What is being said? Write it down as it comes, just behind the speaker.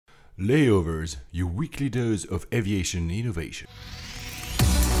Layovers, your weekly dose of aviation innovation.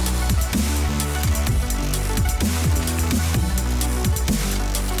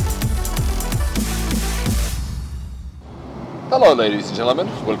 Hello ladies and gentlemen,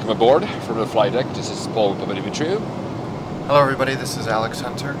 welcome aboard from the flight deck. This is Paul Papadimitriou. Hello everybody, this is Alex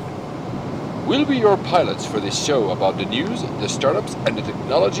Hunter. We'll be your pilots for this show about the news, the startups and the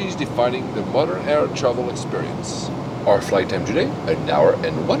technologies defining the modern air travel experience. Our flight time today, 1 hour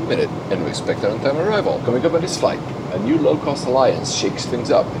and 1 minute, and we expect an on-time arrival. Coming up on this flight, a new low-cost alliance shakes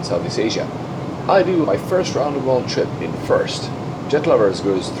things up in Southeast Asia. I do my first round-the-world trip in first. Jet Lovers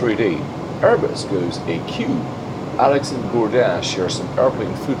goes 3D. Airbus goes AQ. Alex and Bourdin share some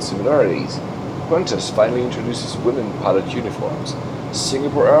airplane food similarities. Qantas finally introduces women pilot uniforms.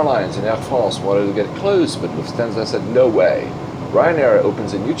 Singapore Airlines and Air France wanted to get close, but Lufthansa said no way. Ryanair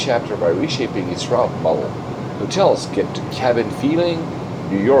opens a new chapter by reshaping its route model. Hotels get to cabin feeling.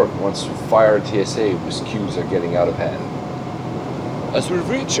 New York wants to fire TSA whose queues are getting out of hand. As we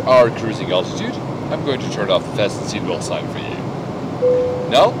reach our cruising altitude, I'm going to turn off the fasten seatbelt sign for you.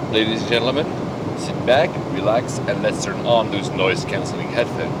 Now, ladies and gentlemen, sit back, relax, and let's turn on those noise-cancelling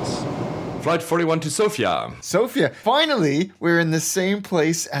headphones. Flight 41 to Sofia. Sofia, finally, we're in the same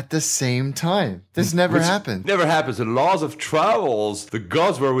place at the same time. This never happened. Never happens. The laws of travels, the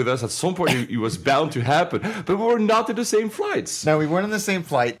gods were with us. At some point, it was bound to happen. But we were not in the same flights. No, we weren't in the same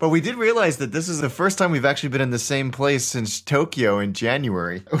flight, but we did realize that this is the first time we've actually been in the same place since Tokyo in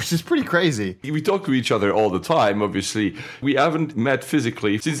January, which is pretty crazy. We talk to each other all the time, obviously. We haven't met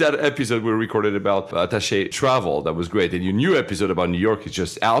physically. Since that episode we recorded about attaché travel, that was great. And your new episode about New York is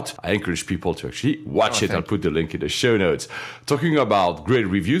just out. I encourage people to actually watch it. I'll put the link in the show notes. Talking about great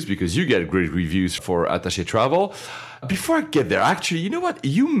reviews, because you get great reviews for attaché travel. Before I get there, actually, you know what?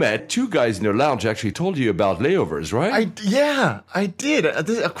 You met two guys in your lounge actually told you about layovers, right? I did.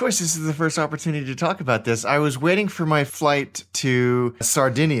 Of course, this is the first opportunity to talk about this. I was waiting for my flight to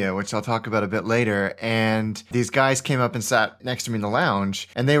Sardinia, which I'll talk about a bit later, and these guys came up and sat next to me in the lounge,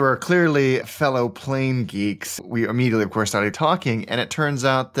 and they were clearly fellow plane geeks. We immediately, of course, started talking, and it turns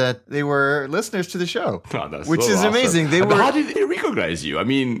out that they were listeners to the show, which is awesome. Amazing. How did they recognize you? I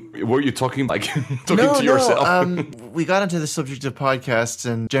mean, were you talking to yourself? We got into the subject of podcasts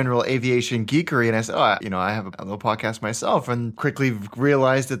and general aviation geekery, and I said, I have a little podcast myself, and quickly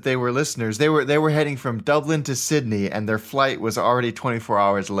realized that they were listeners. They were heading from Dublin to Sydney, and their flight was already 24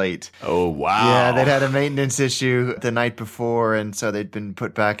 hours late. Oh, wow. Yeah, they'd had a maintenance issue the night before, and so they'd been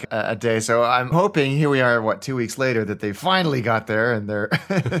put back a day. So I'm hoping, here we are, 2 weeks later, that they finally got there, and they're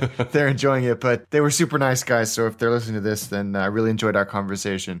they're enjoying it. But they were super nice guys, so if they're listening to this, then I really enjoyed our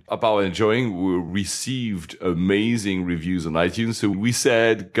conversation. About enjoying, we received amazing reviews on iTunes. So we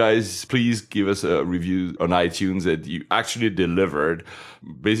said, guys, please give us a review on iTunes, that you actually delivered.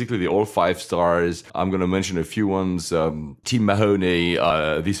 Basically, they're all 5 stars. I'm going to mention a few ones. Tim Mahoney,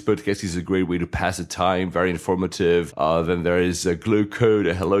 this podcast is a great way to pass the time, very informative. Then there is a Glow Code,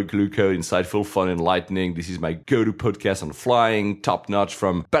 a Hello Glow Code, insightful, fun, enlightening. This is my go-to podcast on flying, top notch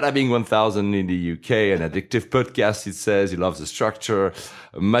from Badabing 1000 in the UK, an addictive podcast, it says. He loves the structure.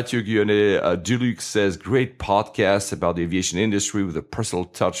 Mathieu Guionnet, Deluxe says, great podcast about the aviation industry with a personal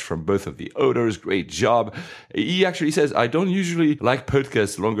touch from both of the owners. Great job. He actually says, I don't usually like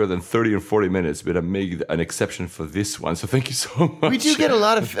podcasts longer than 30 and 40 minutes, but I made an exception for this one. So thank you so much. We do get a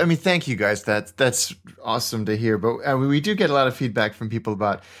lot of, thank you guys. That's awesome to hear. But we do get a lot of feedback from people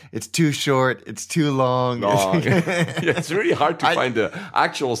about it's too short, it's too long. Yeah, it's really hard to find the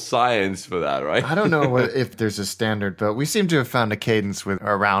actual science for that, right? I don't know if there's a standard, but we seem to have found a cadence with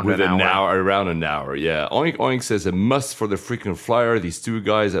around an hour. Around an hour, yeah. Oink Oink says, a must for the frequent flyer. These two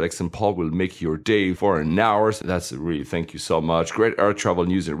guys, Alex and Paul, will make your day for an hour. So that's really, thank you so much. Great air travel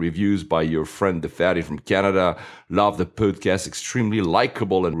news and reviews by your friend, the Fatty from Canada. Love the podcast. Extremely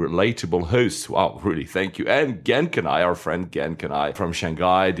likable and relatable host. Wow, really, thank you. And Gen Kanai, our friend Gen Kanai from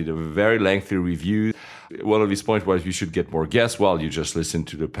Shanghai, did a very lengthy review. One of his points was we should get more guests. Well, you just listened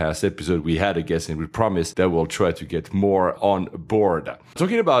to the past episode. We had a guest, and we promised that we'll try to get more on board.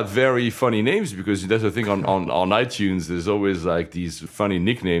 Talking about very funny names, because that's the thing on iTunes, there's always like these funny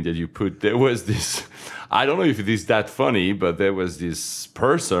nicknames that you put. There was this, I don't know if it is that funny, but there was this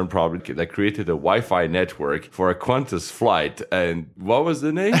person probably that created a Wi-Fi network for a Qantas flight. And what was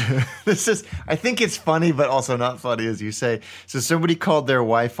the name? I think it's funny, but also not funny, as you say. So somebody called their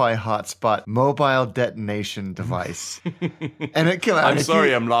Wi-Fi hotspot mobile detonation device. And it came out. I'm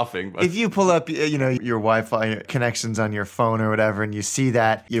sorry, I'm laughing. But if you pull up, your Wi-Fi connections on your phone or whatever, and you see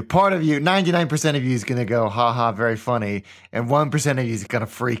that, part of you, 99% of you is going to go, haha, very funny. And 1% of you is going to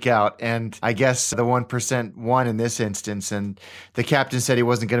freak out. And I guess the 1% 100% won in this instance. And the captain said he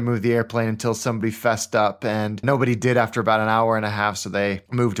wasn't going to move the airplane until somebody fessed up. And nobody did after about an hour and a half. So they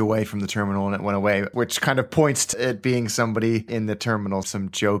moved away from the terminal and it went away, which kind of points to it being somebody in the terminal, some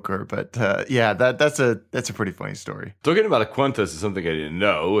joker. But that's a pretty funny story. Talking about Qantas is something I didn't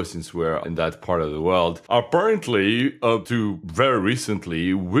know, since we're in that part of the world. Apparently, up to very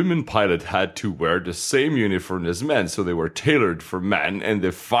recently, women pilots had to wear the same uniform as men, so they were tailored for men, and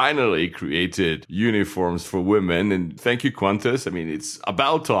they finally created uniforms for women. And thank you, Qantas. I mean, it's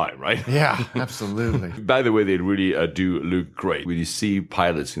about time, right? Yeah, absolutely. By the way, they really do look great. When you see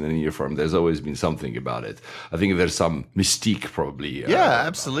pilots in a uniform, there's always been something about it. I think there's some mystique, probably. Yeah,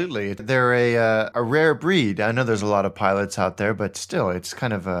 absolutely. They're a rare breed. I know there's a lot of pilots out there, but still, it's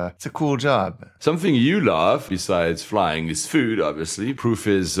kind of it's a cool job. Something you love, besides flying, is food, obviously. Proof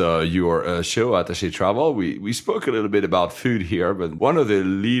is your show, Attaché Travel. We spoke a little bit about food here, but one of the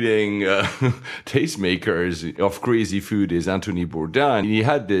leading tastemakers of crazy food is Anthony Bourdain. He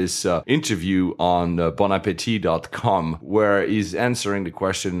had this interview on bonappetit.com where he's answering the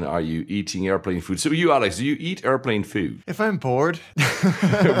question, are you eating airplane food? So you, Alex, do you eat airplane food? If I'm bored.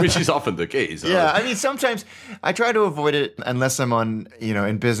 Which is often the case. Yeah, I mean, sometimes I try to avoid it unless I'm on,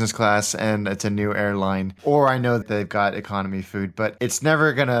 in business class and it's a new airline, or I know that they've got economy food, but it's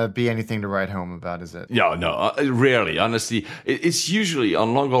never going to be anything to write home about, is it? Yeah, no, rarely. Honestly, it's usually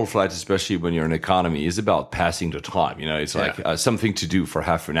on long-haul flights, especially when you're in economy, is about passing the time. It's like something to do for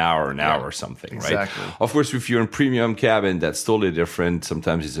half an hour or something, exactly. Right? Of course, if you're in premium cabin, that's totally different.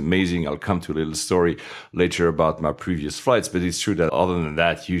 Sometimes it's amazing. I'll come to a little story later about my previous flights, but it's true that other than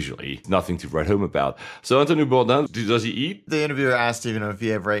that, usually nothing to write home about. So Anthony Bourdain, does he eat? The interviewer asked him if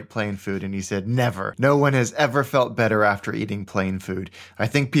he ever ate plain food, and he said, never. No one has ever felt better after eating plain food. I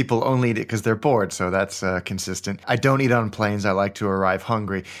think people only eat it because they're bored, so that's consistent. I don't eat on planes. I like to arrive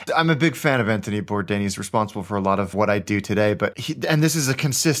hungry. I'm a big fan of Anthony Bourdain. He's responsible for a lot of what I do today, but and this is a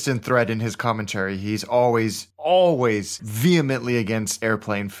consistent thread in his commentary. He's always vehemently against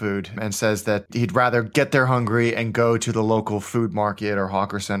airplane food and says that he'd rather get there hungry and go to the local food market or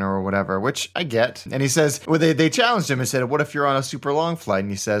hawker center or whatever, which I get. And he says, they challenged him and said, what if you're on a super long flight?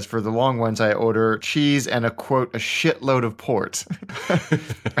 And he says, for the long ones, I order cheese and a shitload of port.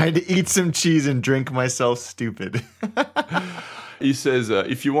 I had to eat some cheese and drink myself stupid. He says,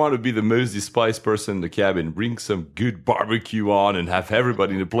 if you want to be the most despised person in the cabin, bring some good barbecue on and have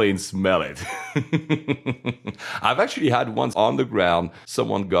everybody in the plane smell it. I've actually had once on the ground,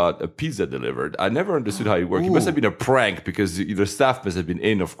 someone got a pizza delivered. I never understood how it worked. It must have been a prank because the staff must have been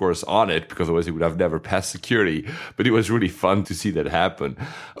in, of course, on it, because otherwise it would have never passed security. But it was really fun to see that happen.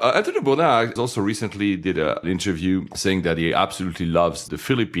 Anthony Bourdain also recently did an interview saying that he absolutely loves the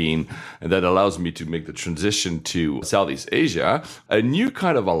Philippines, and that allows me to make the transition to Southeast Asia. A new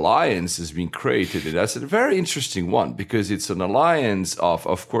kind of alliance has been created, and that's a very interesting one because it's an alliance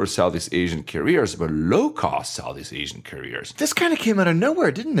of course, Southeast Asian carriers, but low-cost Southeast Asian carriers. This kind of came out of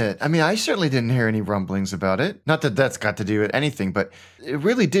nowhere, didn't it? I mean, I certainly didn't hear any rumblings about it. Not that that's got to do with anything, but it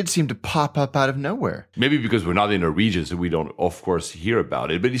really did seem to pop up out of nowhere. Maybe because we're not in a region, so we don't, of course, hear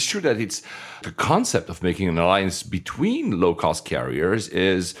about it. But it's true that it's the concept of making an alliance between low-cost carriers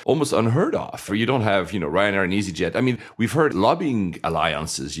is almost unheard of. You don't have, Ryanair and EasyJet. I mean, we've heard lobbying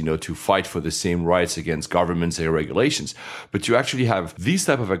alliances, to fight for the same rights against governments and regulations. But to actually have these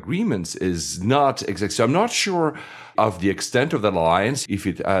type of agreements is not exact. So I'm not sure of the extent of that alliance, if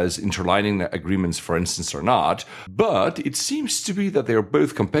it has interlining agreements, for instance, or not. But it seems to be that they're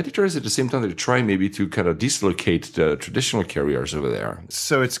both competitors. At the same time, they're trying maybe to kind of dislocate the traditional carriers over there.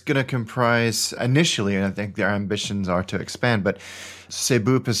 So it's going to comprise initially, and I think their ambitions are to expand, but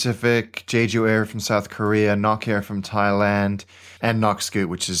Cebu Pacific, Jeju Air from South Korea, Nok Air from Thailand, and Nok Scoot,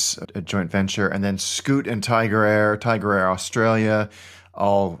 which is a joint venture, and then Scoot and Tiger Air Australia,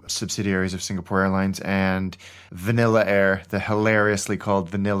 all subsidiaries of Singapore Airlines, and Vanilla Air, the hilariously called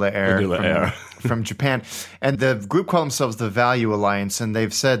Vanilla Air from Japan. And the group call themselves the Value Alliance, and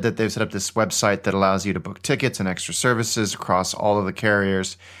they've said that they've set up this website that allows you to book tickets and extra services across all of the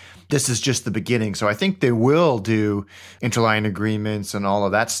carriers. This is just the beginning. So I think they will do interline agreements and all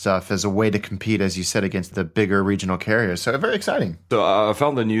of that stuff as a way to compete, as you said, against the bigger regional carriers. So very exciting. So I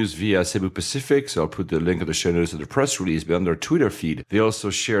found the news via Cebu Pacific. So I'll put the link in the show notes of the press release. But on their Twitter feed, they also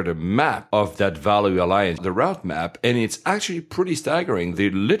shared a map of that Value Alliance, the route map. And it's actually pretty staggering. They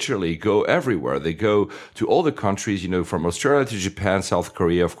literally go everywhere. They go to all the countries, from Australia to Japan, South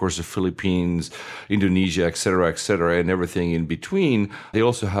Korea, of course, the Philippines, Indonesia, et cetera, and everything in between. They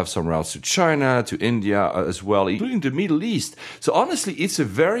also have some some routes to China, to India as well, including the Middle East. So honestly, it's a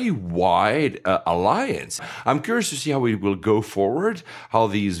very wide alliance. I'm curious to see how it will go forward, how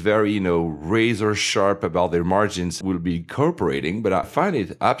these very, razor sharp about their margins will be incorporating. But I find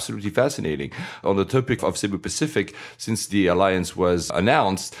it absolutely fascinating. On the topic of Cebu Pacific, since the alliance was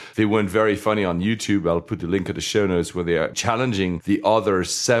announced, they went very funny on YouTube. I'll put the link in the show notes where they are challenging the other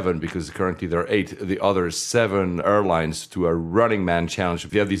 7, because currently there are 8, the other 7 airlines to a Running Man challenge.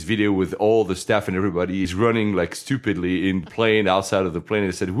 They have this video with all the staff and everybody is running like stupidly in plane outside of the plane.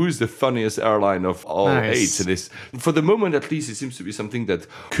 They said, who's the funniest airline of all 8? So this, for the moment at least, it seems to be something that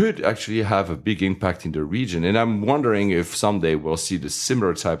could actually have a big impact in the region. And I'm wondering if someday we'll see the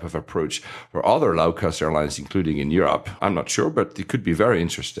similar type of approach for other low-cost airlines, including in Europe. I'm not sure, but it could be very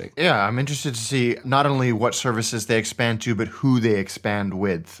interesting. Yeah, I'm interested to see not only what services they expand to, but who they expand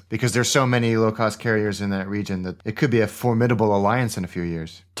with, because there's so many low-cost carriers in that region that it could be a formidable alliance in a few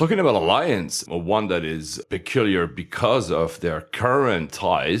years. Talking about alliance, one that is peculiar because of their current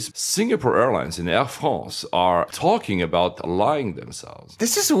ties, Singapore Airlines and Air France are talking about allying themselves.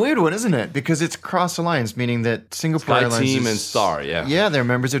 This is a weird one, isn't it? Because it's cross-alliance, meaning that Singapore Sky Airlines Team and Star, yeah. Yeah, they're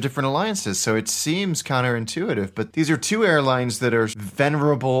members of different alliances, so it seems counterintuitive. But these are 2 airlines that are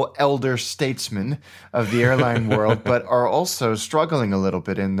venerable elder statesmen of the airline world, but are also struggling a little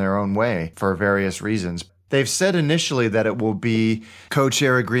bit in their own way for various reasons. They've said initially that it will be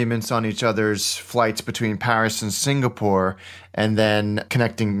co-chair agreements on each other's flights between Paris and Singapore, and then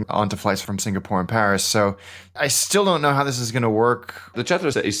connecting onto flights from Singapore and Paris. So I still don't know how this is going to work. The chatter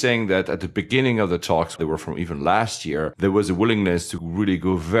is saying that at the beginning of the talks, they were from even last year, there was a willingness to really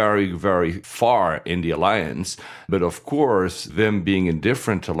go very, very far in the alliance. But of course, them being in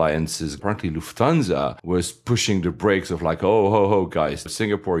different alliances, apparently Lufthansa was pushing the brakes of like, ho, guys,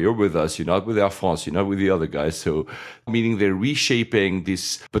 Singapore, you're with us, you're not with Air France, you're not with the other guys. So meaning they're reshaping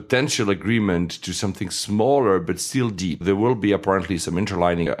this potential agreement to something smaller, but still deep. There will be apparently some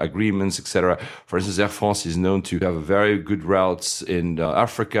interlining agreements, etc. For instance, Air France is known to have very good routes in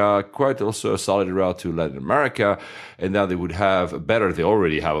Africa, quite also a solid route to Latin America. And now they would have they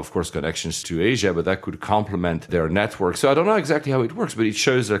already have, of course, connections to Asia, but that could complement their network. So I don't know exactly how it works, but it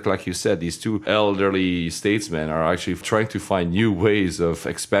shows that, like you said, these 2 elderly statesmen are actually trying to find new ways of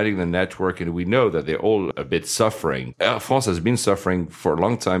expanding the network. And we know that they're all a bit suffering. Air France has been suffering for a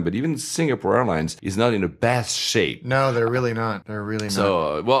long time, but even Singapore Airlines is not in the best shape. No, they're really not. They're really not.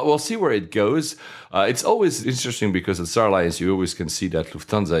 So, we'll see where it goes. It's always interesting because at Star Alliance, you always can see that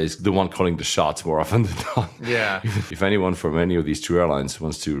Lufthansa is the one calling the shots more often than not. Yeah. If anyone from any of these 2 airlines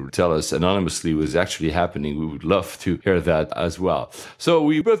wants to tell us anonymously what's actually happening, we would love to hear that as well. So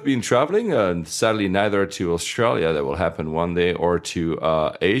we've both been traveling, and sadly neither to Australia, that will happen one day, or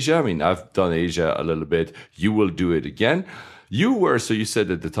to Asia. I mean, I've done Asia a little bit. You will do it again. You were, so you said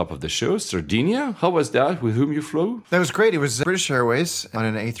at the top of the show, Sardinia. How was that? With whom you flew? That was great. It was British Airways on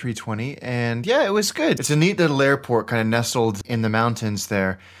an A320. And yeah, it was good. It's a neat little airport kind of nestled in the mountains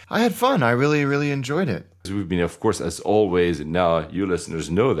there. I had fun. I really, really enjoyed it. We've been, of course, as always, and now you listeners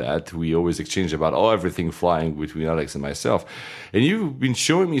know that, we always exchange about everything flying between Alex and myself. And you've been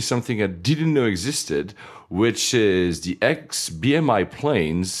showing me something I didn't know existed, which is the ex-BMI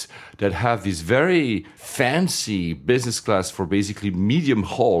planes that have this very fancy business class for basically medium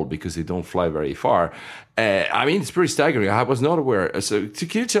haul because they don't fly very far. I mean, it's pretty staggering. I was not aware. So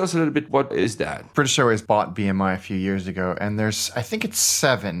can you tell us a little bit, what is that? British Airways bought BMI a few years ago, and there's, I think it's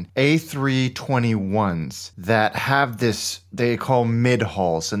 7 A321s that have this, they call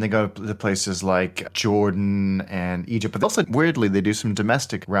mid-hauls, and they go to places like Jordan and Egypt. But also, weirdly, they do some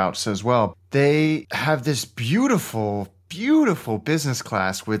domestic routes as well. They have this beautiful business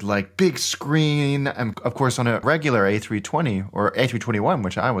class with like big screen, and of course on a regular A320 or A321,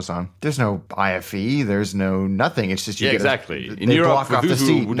 which I was on, there's no IFE, there's no nothing. It's just you get exactly. In Europe, for those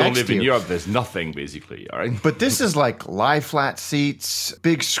who don't live in Europe, there's nothing basically. All right, but this is like lie flat seats,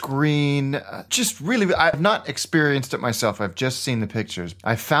 big screen. Just really, I've not experienced it myself. I've just seen the pictures.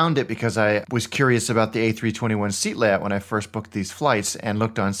 I found it because I was curious about the A321 seat layout when I first booked these flights and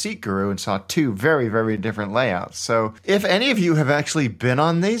looked on Seat Guru and saw 2 very, very different layouts. So if any of you have actually been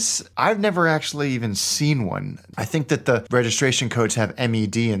on these, I've never actually even seen one. I think that the registration codes have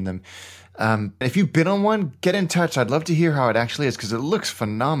MED in them. If you've been on one, get in touch. I'd love to hear how it actually is because it looks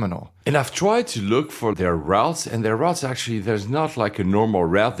phenomenal. And I've tried to look for their routes, and their routes actually, there's not like a normal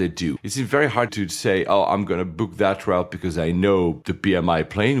route they do. It's very hard to say, I'm going to book that route because I know the BMI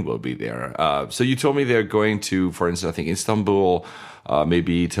plane will be there. So you told me they're going to, for instance, I think Istanbul,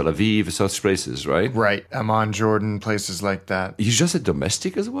 maybe Tel Aviv, such places, right? Right. Amman, Jordan, places like that. You just said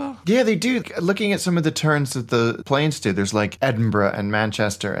domestic as well? Yeah, they do. Looking at some of the turns that the planes do, there's like Edinburgh and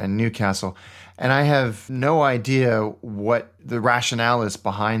Manchester and Newcastle. And I have no idea what the rationale is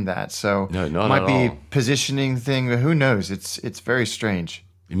behind that. So No, it not might at be all. positioning thing, but who knows? It's very strange.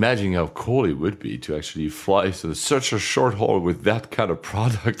 Imagine how cool it would be to actually fly such a short haul with that kind of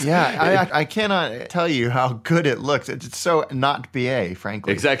product. Yeah, I cannot tell you how good it looks. It's so not BA,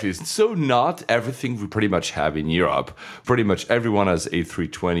 frankly. Exactly. It's so not everything we pretty much have in Europe. Pretty much everyone has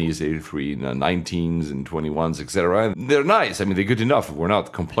A320s, A319s, and 21s, etc. And they're nice. I mean, they're good enough. We're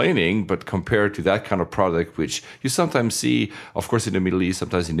not complaining, but compared to that kind of product, which you sometimes see, of course, in the Middle East,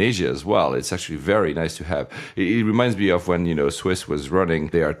 sometimes in Asia as well, it's actually very nice to have. It reminds me of when, Swiss was running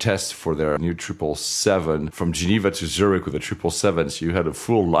their tests for their new 777 from Geneva to Zurich with a 777. So you had a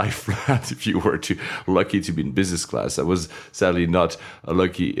full life flight if you were lucky to be in business class. I was sadly not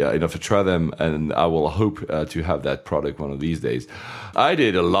lucky enough to try them, and I will hope to have that product one of these days. I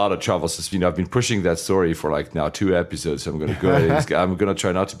did a lot of travel. I've been pushing that story for like now 2 episodes. So I'm going to go. I'm going to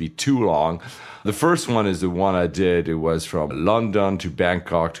try not to be too long. The first one is the one I did. It was from London to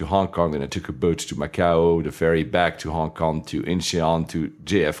Bangkok to Hong Kong. Then I took a boat to Macau, the ferry back to Hong Kong to Incheon to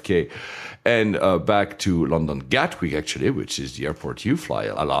JFK, and back to London Gatwick, actually, which is the airport you fly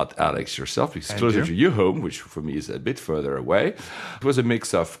a lot, Alex, yourself, because it's closer to your home, which for me is a bit further away. It was a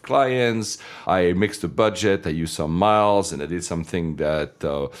mix of clients. I mixed the budget. I used some miles, and I did something that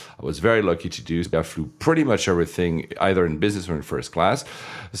I was very lucky to do. I flew pretty much everything, either in business or in first class.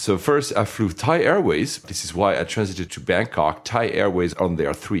 So first, I flew Thai Airways. This is why I transited to Bangkok. Thai Airways on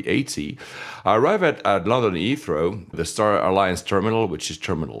their 380. I arrived at London Heathrow, the Star Alliance terminal, which is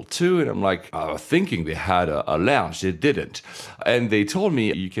Terminal 2, and I'm like, thinking they had a lounge. They didn't. And they told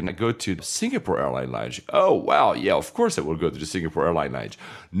me, you can go to the Singapore Airline Lounge. Oh, wow. Yeah, of course I will go to the Singapore Airline Lounge.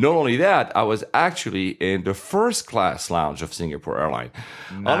 Not only that, I was actually in the first class lounge of Singapore Airline.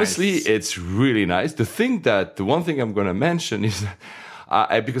 Nice. Honestly, it's really nice. The one thing I'm going to mention is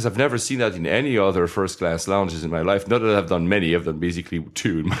because I've never seen that in any other first-class lounges in my life. Not that I've done many, I've done basically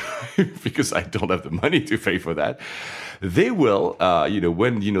 2 because I don't have the money to pay for that. They will,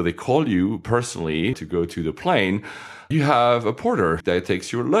 when, they call you personally to go to the plane, you have a porter that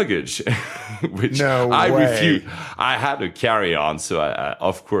takes your luggage, which I refused. I had a carry-on, so I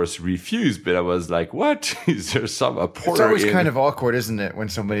of course refused. But I was like, "What? Is there a porter?" It's always kind of awkward, isn't it, when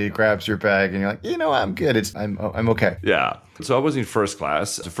somebody grabs your bag and you're like, I'm good. I'm okay. Yeah. So I was in first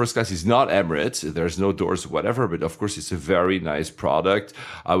class. The first class is not Emirates. There's no doors, whatever. But of course, it's a very nice product.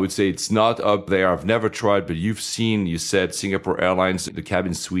 I would say it's not up there. I've never tried, but you said Singapore Airlines, the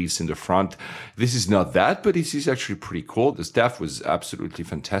cabin suites in the front. This is not that, but this is actually pretty cool. The staff was absolutely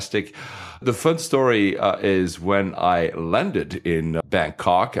fantastic. The fun story is when I landed in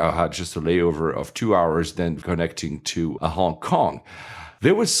Bangkok, I had just a layover of 2 hours, then connecting to Hong Kong.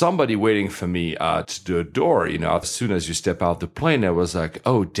 There was somebody waiting for me at the door, as soon as you step out the plane. I was like,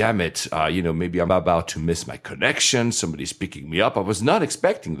 oh, damn it. Maybe I'm about to miss my connection. Somebody's picking me up. I was not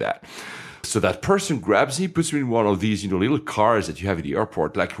expecting that. So that person grabs me, puts me in one of these, little cars that you have at the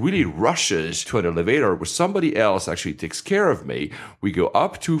airport, like really rushes to an elevator where somebody else actually takes care of me. We go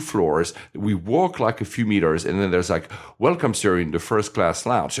up 2 floors, we walk like a few meters, and then there's like, welcome, sir, in the first class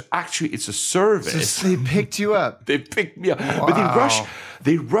lounge. So actually, it's a service. So they picked you up. They picked me up. Wow. But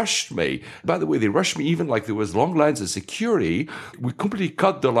they rushed me. By the way, they rushed me even like there was long lines of security. We completely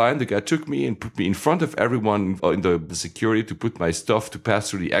cut the line. The guy took me and put me in front of everyone in the security to put my stuff to pass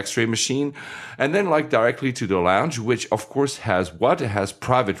through the x-ray machine. And then like directly to the lounge, which of course has It has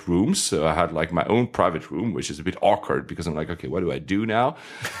private rooms. So I had like my own private room, which is a bit awkward because I'm like, okay, what do I do now?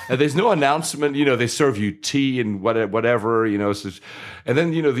 And there's no announcement, they serve you tea and whatever, So, and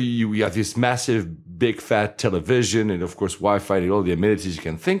then, you have this massive, big, fat television and of course, Wi-Fi and all the amenities you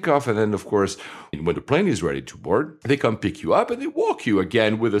can think of. And then of course, when the plane is ready to board, they come pick you up and they walk you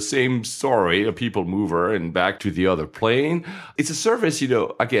again with the same story, a people mover and back to the other plane. It's a service,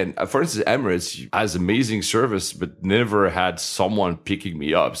 again, for instance, Emirates has amazing service, but never had someone picking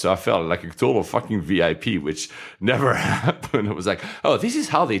me up. So I felt like a total fucking VIP, which never happened. I was like, oh, this is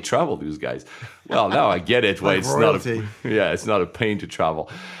how they travel, these guys. Well, now I get it. Why Like it's royalty. it's not a pain to travel.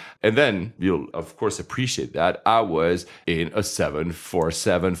 And then you'll, of course, appreciate that I was in a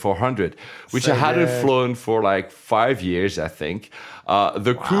 747-400, which I hadn't flown for like 5 years, I think.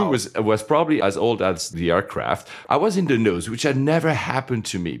 The crew was probably as old as the aircraft. I was in the nose, which had never happened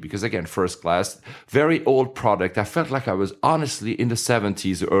to me because, again, first class, very old product. I felt like I was honestly in the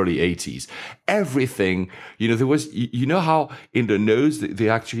 70s or early 80s. Everything, there was, how in the nose they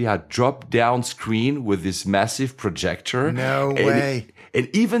actually had drop-down screen with this massive projector. No way. And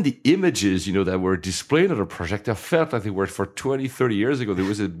even the images, that were displayed on the projector felt like they were for 20, 30 years ago. There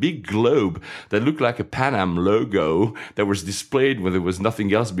was a big globe that looked like a Pan Am logo that was displayed when there was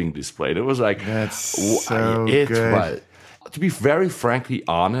nothing else being displayed. It was like, that's so good. To be very frankly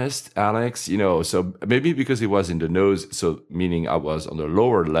honest, Alex, so maybe because it was in the nose, so meaning I was on the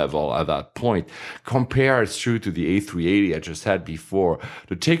lower level at that point, compared through to the A380 I just had before,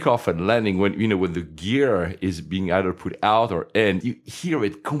 the takeoff and landing, when the gear is being either put out or in, you hear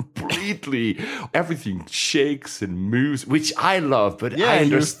it completely. Everything shakes and moves, which I love, but I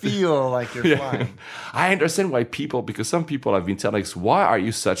understand. You feel like you're flying. I understand why because some people have been telling us, why are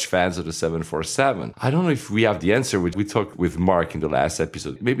you such fans of the 747? I don't know if we have the answer. We talked with Mark in the last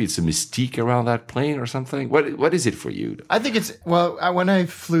episode. Maybe it's a mystique around that plane or something. What is it for you? I think it's, when I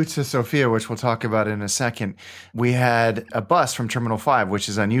flew to Sofia, which we'll talk about in a second, we had a bus from Terminal 5, which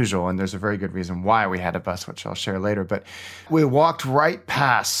is unusual, and there's a very good reason why we had a bus, which I'll share later. But we walked right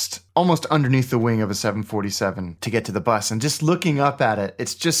past, almost underneath the wing of a 747 to get to the bus. And just looking up at it,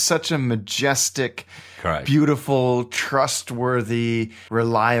 it's just such a majestic, correct, beautiful, trustworthy,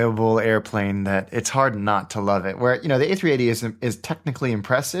 reliable airplane that it's hard not to love it. Where, the A380 is technically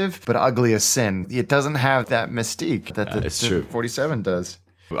impressive, but ugly as sin. It doesn't have that mystique that the 47 does.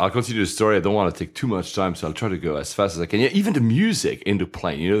 I'll continue the story. I don't want to take too much time, so I'll try to go as fast as I can. Yeah, even the music in the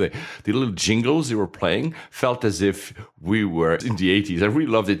plane, the little jingles they were playing felt as if we were in the 80s. I really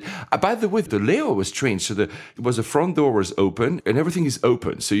loved it. By the way, the layout was strange. So the front door was open and everything is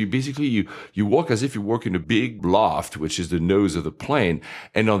open. So you walk as if you walk in a big loft, which is the nose of the plane.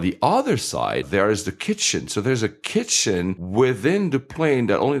 And on the other side, there is the kitchen. So there's a kitchen within the plane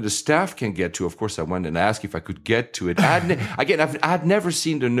that only the staff can get to. Of course, I went and asked if I could get to it. I'd never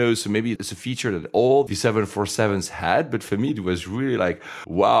seen the nose, so maybe it's a feature that all the 747s had, but for me it was really like,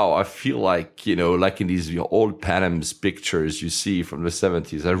 wow, I feel like, like in these old Pan Am's pictures you see from the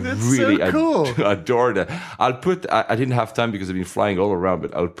 70s. I adore that. I didn't have time because I've been flying all around,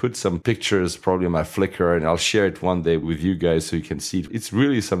 but I'll put some pictures probably on my Flickr and I'll share it one day with you guys so you can see it. It's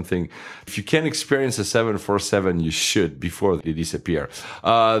really something. If you can experience a 747, you should before they disappear.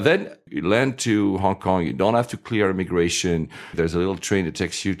 Then you land to Hong Kong. You don't have to clear immigration. There's a little train that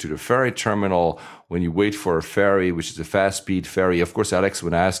takes you to the ferry terminal. When you wait for a ferry, which is a fast-speed ferry, of course, Alex,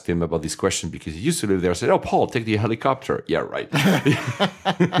 when I asked him about this question, because he used to live there, I said, Paul, take the helicopter. Yeah, right.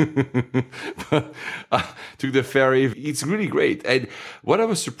 Took the ferry. It's really great. And what I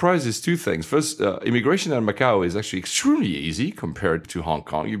was surprised is two things. First, immigration in Macau is actually extremely easy compared to Hong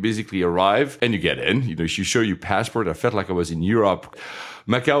Kong. You basically arrive and you get in. You show your passport. I felt like I was in Europe.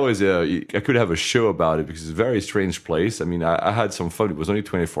 Macau I could have a show about it because it's a very strange place. I mean, I had some fun. It was only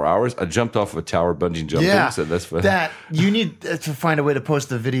 24 hours. I jumped off of a tower bungee jumping. Yeah, so that's fun. That you need to find a way to post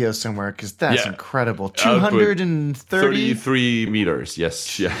the video somewhere because that's incredible. 233 meters.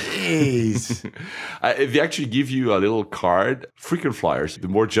 Yes. Yeah. Jeez. They actually give you a little card, frequent flyers. The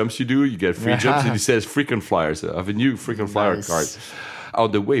more jumps you do, you get free jumps. And it says frequent flyers. I have a new frequent flyer card.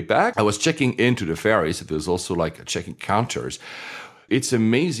 On the way back, I was checking into the ferry. So there's also like checking counters. It's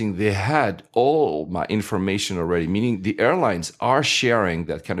amazing. They had all my information already, meaning the airlines are sharing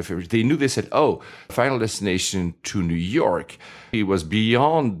that kind of information. They knew, they said, final destination to New York. It was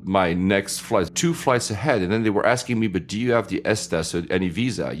beyond my next flight, 2 flights ahead. And then they were asking me, but do you have the ESTA, so any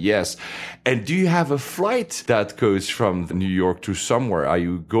visa? Yes. And do you have a flight that goes from New York to somewhere? Are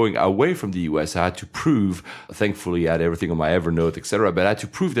you going away from the US? I had to prove, thankfully I had everything on my Evernote, etc. But I had to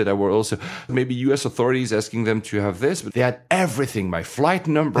prove that I were also maybe US authorities asking them to have this, but they had everything, my flight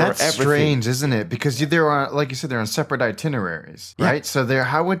number, That's everything. Strange, isn't it? Because they're on, like you said, they're on separate itineraries, right? So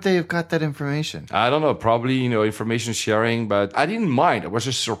how would they have got that information? I don't know, probably, information sharing, but I didn't mind. I was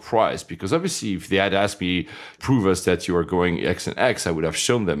just surprised because obviously if they had asked me, prove us that you are going X and X, I would have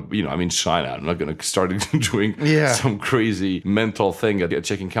shown them, I'm in China. I'm not going to start doing some crazy mental thing at a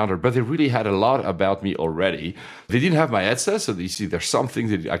checking counter, but they really had a lot about me already. They didn't have my ETSA, so you see there's some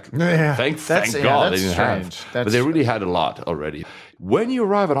things that thank God they didn't have. But they really had a lot already. When you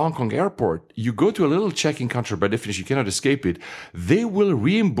arrive at Hong Kong airport, you go to a little check-in counter. By definition, you cannot escape it. They will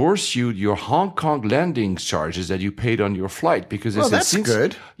reimburse you your Hong Kong landing charges that you paid on your flight because they said, that's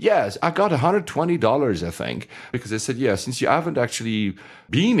good. Yes, I got $120, I think, because they said, since you haven't actually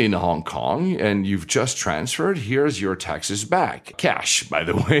been in Hong Kong and you've just transferred, here's your taxes back. Cash, by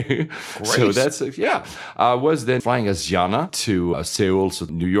the way. So that's, I was then flying Asiana to Seoul, so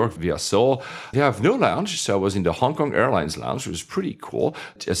New York via Seoul. They have no lounge, so I was in the Hong Kong Airlines lounge, which was pretty cool.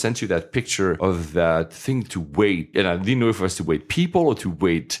 I sent you that picture of that thing to wait, and I didn't know if it was to wait people or to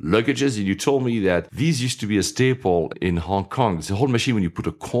wait luggages, and you told me that these used to be a staple in Hong Kong. It's a whole machine when you put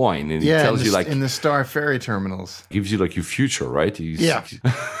a coin, and it tells you like... in the Star Ferry terminals. Gives you like your future, right? Yeah.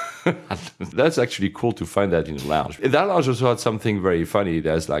 That's actually cool to find that in the lounge. That lounge also had something very funny.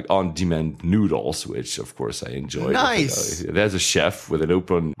 There's like on-demand noodles, which of course I enjoyed. Nice. There's a chef with an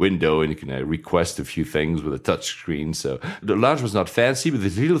open window, and you can request a few things with a touch screen. So the lounge was not fancy, but the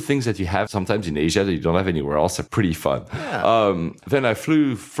little things that you have sometimes in Asia that you don't have anywhere else are pretty fun. Yeah. Then I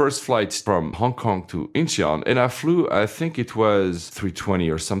flew first flight from Hong Kong to Incheon, and I flew, I think it was 320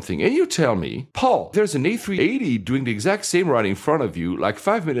 or something. And you tell me, Paul, there's an A380 doing the exact same ride in front of you, like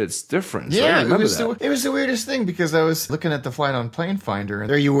 5 minutes difference. Yeah, I remember it was the weirdest thing because I was looking at the flight on Plane Finder, and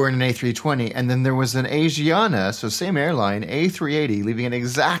there you were in an A320, and then there was an Asiana, so same airline, A380, leaving at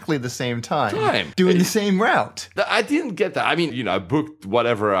exactly the same time. Doing the same route. I didn't get that. I mean, I booked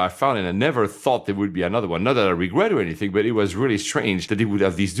whatever I found, and I never thought there would be another one. Not that I regret or anything, but it was really strange that they would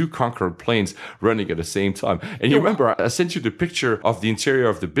have these two Concorde planes running at the same time. And you remember, I sent you the picture of the interior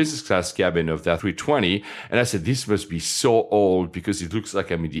of the business class cabin of that 320, and I said, this must be so old because it looks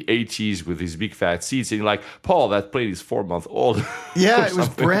like I'm in the 80s with these big fat seats. And you're like, Paul, that plane is 4 months old. Yeah, it was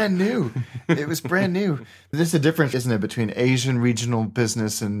brand new. It was brand new. There's a difference, isn't it, between Asian regional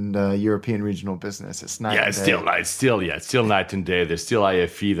business and European regional business? It's night and day. It's still night and day. There's still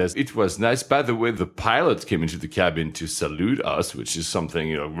IFE. It was nice. By the way, the pilot came into the cabin to salute us, which is something,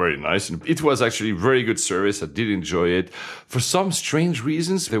 very nice. And it was actually very good service. I did enjoy it. For some strange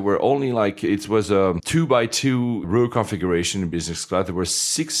reasons, there were only it was a 2x2 row configuration in business class. There were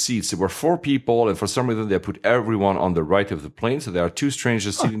 6 seats. There were 4 people, and for some reason, they put everyone on the right of the plane. So there are 2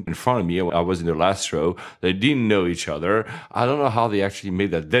 strangers sitting in front of me. I was in the last row. They didn't know each other. I don't know how they actually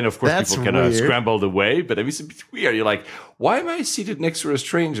made that. Then, of course, people kind of scrambled away, but it's a bit weird. You're like, why am I seated next to a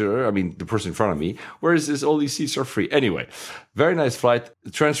stranger? I mean, the person in front of me. Whereas all these seats are free. Anyway, very nice flight.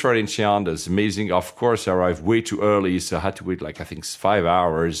 The transfer in Xi'an is amazing. Of course, I arrived way too early, so I had to wait 5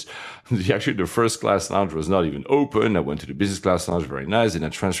 hours. Actually, the first class lounge was not even open. I went to the business class lounge, very nice, and I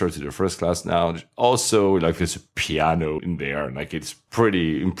transferred to the first class lounge. Also, there's a piano in there, and it's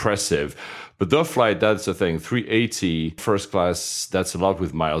pretty impressive. But the flight, that's the thing, 380 first class, that's a lot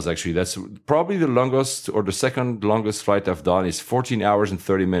with miles, actually. That's probably the longest or the second longest flight I've done is 14 hours and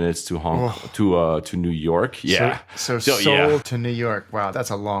 30 minutes to to New York. Yeah. So Seoul to New York. Wow, that's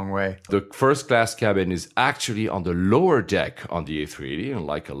a long way. The first class cabin is actually on the lower deck on the A380,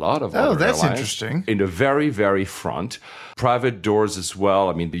 unlike a lot of other that's airlines. Interesting. In the very, very front. Private doors as well.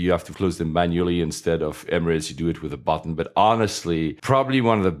 I mean, you have to close them manually instead of Emirates. You do it with a button. But honestly, probably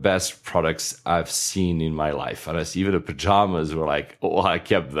one of the best products I've seen in my life. Honestly, even the pajamas were I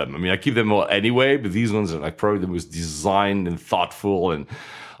kept them. I mean, I keep them all anyway, but these ones are probably the most designed and thoughtful, and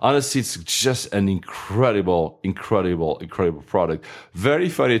honestly, it's just an incredible product. Very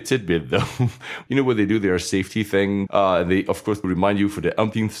funny tidbit, though. When they do their safety thing, they, of course, remind you for the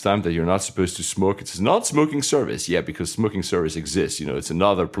umpteenth time that you're not supposed to smoke. It's not smoking service. Yeah, because smoking service exists. It's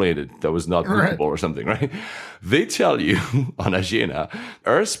another plane that was not movable or something, right? They tell you on Asiana,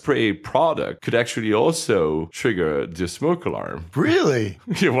 air spray product could actually also trigger the smoke alarm. Really?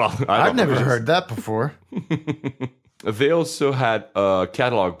 Yeah, well, I've never heard that before. They also had a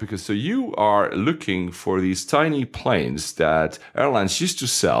catalog because you are looking for these tiny planes that airlines used to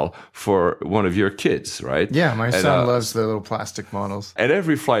sell for one of your kids, right? Yeah, my son loves the little plastic models. At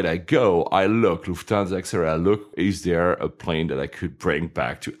every flight I go, I look, Lufthansa, etc. I look, is there a plane that I could bring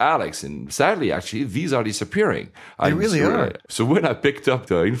back to Alex? And sadly, actually, these are disappearing. They really are. So when I picked up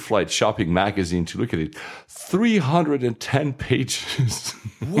the in-flight shopping magazine to look at it, 310 pages.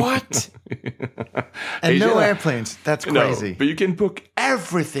 What? And no airplanes. That's crazy. No, but you can book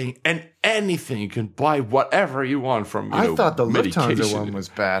everything and anything. You can buy whatever you want from, I thought the medication. Lufthansa one was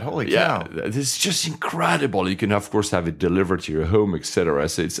bad. Holy cow. Yeah, this is just incredible. You can, of course, have it delivered to your home, etc.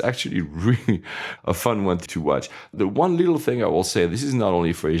 So it's actually really a fun one to watch. The one little thing I will say, this is not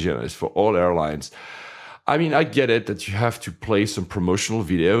only for Asiana, it's for all airlines. I mean, I get it that you have to play some promotional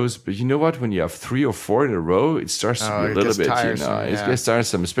videos, but you know what? When you have 3 or 4 in a row, it starts to be a little bit, tiresome, it gets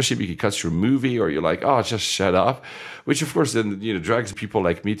tiresome, especially if you cut your movie or you're like, oh, just shut up. Which, of course, then, drags people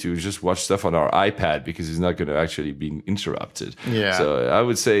like me to just watch stuff on our iPad because it's not going to actually be interrupted. Yeah. So I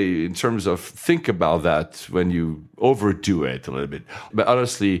would say in terms of think about that when you overdo it a little bit. But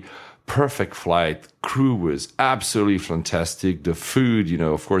honestly, perfect flight. Crew was absolutely fantastic. The food,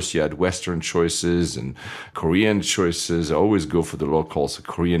 of course, you had Western choices and Korean choices. I always go for the locals. So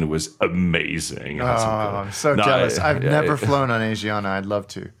Korean was amazing. Oh, I'm so jealous. I've never flown on Asiana. I'd love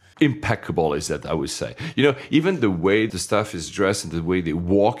to. Impeccable is that, I would say. Even the way the staff is dressed and the way they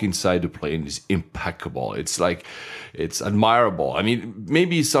walk inside the plane is impeccable. It's admirable. I mean,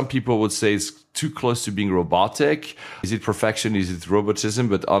 maybe some people would say it's too close to being robotic. Is it perfection? Is it robotism?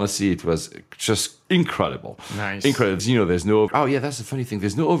 But honestly, it was just incredible. Nice. Incredible. There's no, oh yeah, that's the funny thing.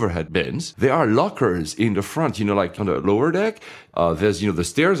 There's no overhead bins. There are lockers in the front, like on the lower deck. There's, the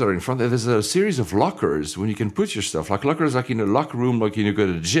stairs are in front. There's a series of lockers when you can put your stuff, like lockers, like in a locker room, like you go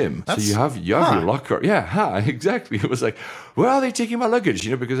to the gym. So you have your locker. Yeah, exactly. It was like, where are they taking my luggage?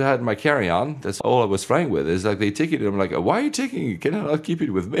 Because I had my carry-on. That's all I was flying with. It's like they take it. And I'm like, why are you taking it? Can I not keep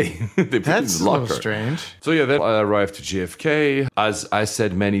it with me? They put That's it in the locker. A little strange. So yeah, then I arrived to JFK. As I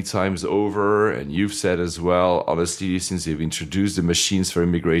said many times over, and you've said as well, honestly, since they've introduced the machines for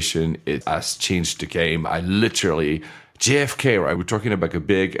immigration, it has changed the game. I literally... JFK, right? We're talking about a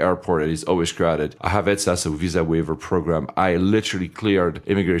big airport that is always crowded. I have ETSA, a visa waiver program. I literally cleared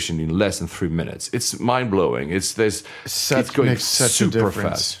immigration in less than 3 minutes. It's mind-blowing. It's going makes such super a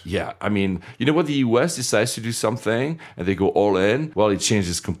difference. fast. Yeah, I mean, what the US decides to do something and they go all in, well, it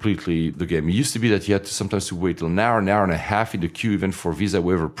changes completely the game. It used to be that you had to sometimes wait an hour and a half in the queue even for visa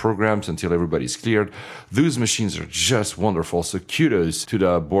waiver programs until everybody's cleared. Those machines are just wonderful. So kudos to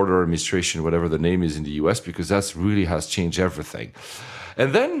the border administration, whatever the name is in the US, because that's really has changed everything.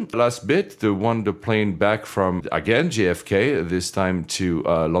 And then last bit, the plane back from, again, JFK, this time to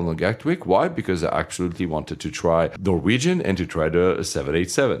London Gatwick. Why? Because I absolutely wanted to try Norwegian and to try the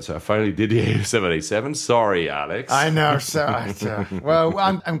 787. So I finally did the 787. Sorry, Alex. I know. Well,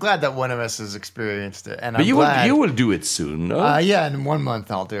 I'm glad that one of us has experienced it. And but you will do it soon, no? Yeah, in 1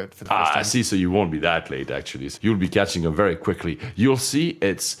 month I'll do it for the first time. I see. So you won't be that late, actually. So you'll be catching up very quickly. You'll see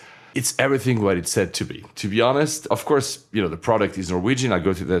it's everything what it's said to be. To be honest, of course, the product is Norwegian. I'll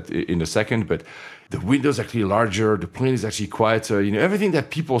go to that in a second, but the window's actually larger. The plane is actually quieter. Everything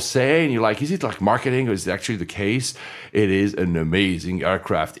that people say, and you're like, is it like marketing or is it actually the case? It is an amazing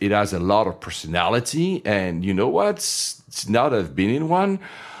aircraft. It has a lot of personality. And you know what? Now that I've been in one,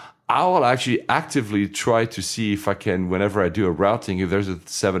 I will actually actively try to see if I can, whenever I do a routing, if there's a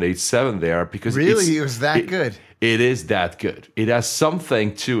 787 there. Because really? It was that good? It is that good. It has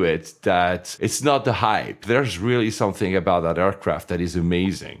something to it that it's not the hype. There's really something about that aircraft that is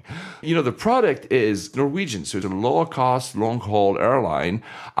amazing. The product is Norwegian, so it's a low-cost, long-haul airline.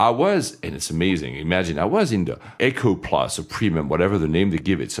 And it's amazing. Imagine, I was in the Eco Plus or Premium, whatever the name they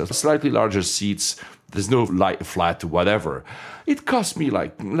give it. So slightly larger seats. There's no light, flat, whatever. It cost me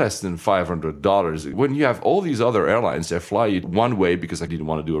like less than $500. When you have all these other airlines that fly you one way, because I didn't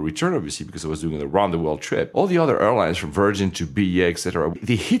want to do a return, obviously, because I was doing an around-the-world trip. All the other airlines, from Virgin to BA, etc.,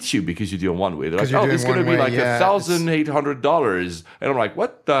 they hit you because you do it one way. They're like, it's going to be like $1,800. And I'm like,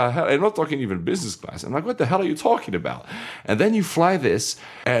 what the hell? I'm not talking even business class. I'm like, what the hell are you talking about? And then you fly this,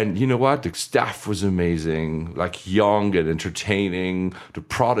 and you know what? The staff was amazing, like young and entertaining. The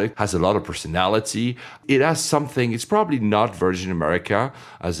product has a lot of personality. It has something, it's probably not Virgin America,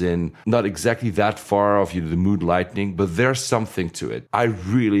 as in not exactly that far off the mood lightning, but there's something to it. I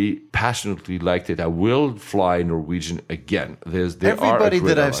really passionately liked it. I will fly Norwegian again. Everybody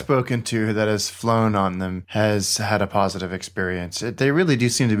that I've spoken to that has flown on them has had a positive experience. They really do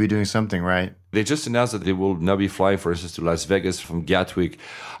seem to be doing something right. They just announced that they will now be flying, for instance, to Las Vegas from Gatwick.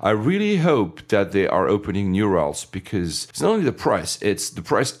 I really hope that they are opening new routes, because it's not only the price, it's the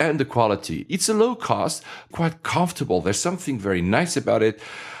price and the quality. It's a low cost, quite comfortable. There's something very nice about it.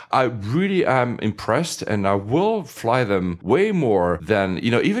 I really am impressed, and I will fly them way more than,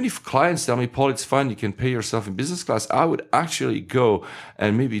 even if clients tell me, Paul, it's fine, you can pay yourself in business class, I would actually go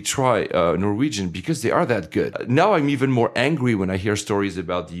and maybe try Norwegian, because they are that good. Now I'm even more angry when I hear stories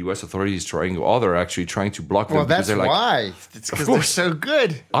about the US authorities trying to block them. Well, that's why. It's because they're so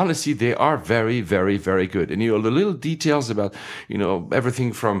good. Honestly, they are very, very, very good. And, the little details about,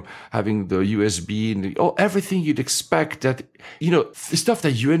 everything from having the USB and everything you'd expect that, the stuff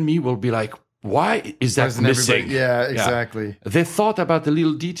that you and me will be like, why is that missing? Yeah, exactly. Yeah. They thought about the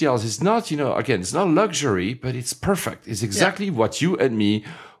little details. It's not, again, it's not luxury, but it's perfect. It's exactly what you and me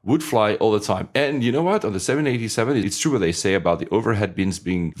would fly all the time. And you know what? On the 787, it's true what they say about the overhead bins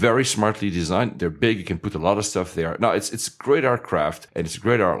being very smartly designed. They're big. You can put a lot of stuff there. No, it's a great aircraft, and it's a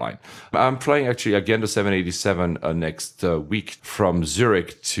great airline. I'm flying actually again the 787 next week from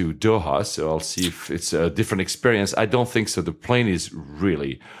Zurich to Doha. So I'll see if it's a different experience. I don't think so. The plane is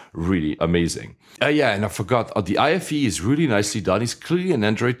really, really amazing. Yeah, and I forgot, the IFE is really nicely done. It's clearly an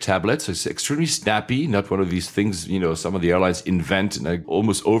Android tablet, so it's extremely snappy, not one of these things, some of the airlines invent and are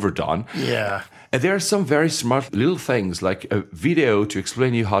almost overdone. Yeah. And there are some very smart little things like a video to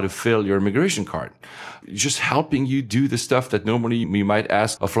explain you how to fill your immigration card. Just helping you do the stuff that normally we might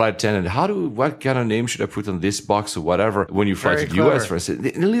ask a flight attendant, what kind of name should I put on this box or whatever when you fly to the US, for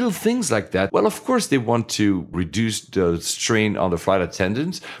instance. The little things like that. Well, of course, they want to reduce the strain on the flight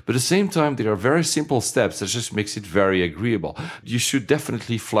attendants, but at the same time, there are very simple steps that just makes it very agreeable. You should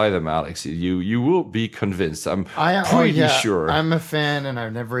definitely fly them, Alex. You will be convinced. I'm pretty sure. I'm a fan, and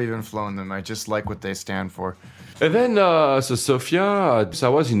I've never even flown them. I just like what they stand for. And then, so Sofia,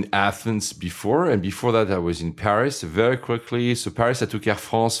 so I was in Athens before, and before that I was in Paris very quickly. So Paris, I took Air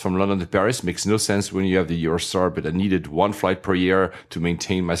France from London to Paris. Makes no sense when you have the Eurostar, but I needed one flight per year to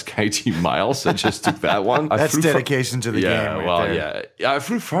maintain my SkyTeam miles. So I just took that one. That's dedication to the game right there. Yeah. I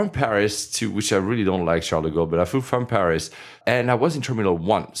flew from Paris to, which I really don't like Charles de Gaulle, but I flew from Paris. And I was in Terminal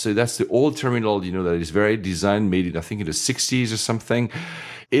 1. So that's the old terminal, that is very designed, made in, I think, in the 60s or something.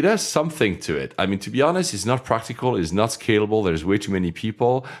 It has something to it. I mean, to be honest, it's not practical. It's not scalable. There's way too many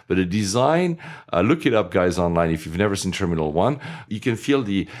people. But the design, look it up, guys, online. If you've never seen Terminal 1, you can feel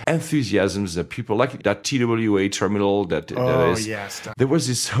the enthusiasms that people like that TWA terminal. Yes. There was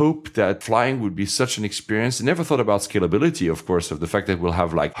this hope that flying would be such an experience. I never thought about scalability, of course, of the fact that we'll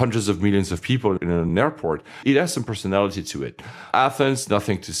have like hundreds of millions of people in an airport. It has some personality to it. Athens,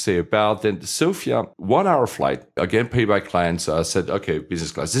 nothing to say about. Then Sofia, 1 hour flight, again, paid by clients. So I said, okay,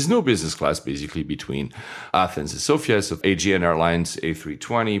 business class. There's no business class basically between Athens and Sofia. So Aegean Airlines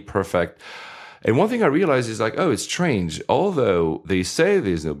A320, perfect. And one thing I realized is it's strange. Although they say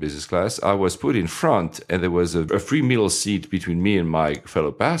there's no business class, I was put in front and there was a free middle seat between me and my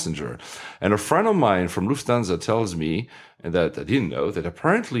fellow passenger. And a friend of mine from Lufthansa tells me, and that I didn't know, that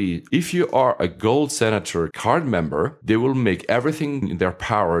apparently if you are a Gold Senator card member, they will make everything in their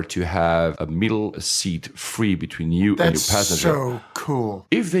power to have a middle seat free between you and your passenger. That's so cool.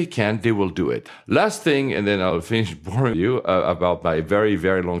 If they can, they will do it. Last thing, and then I'll finish boring you about my very,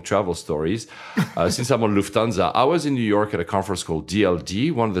 very long travel stories. Since I'm on Lufthansa, I was in New York at a conference called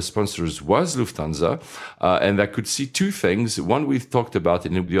DLD. One of the sponsors was Lufthansa, and I could see two things. One we've talked about,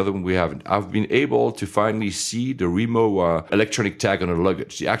 and the other one we haven't. I've been able to finally see the Remo electronic tag on the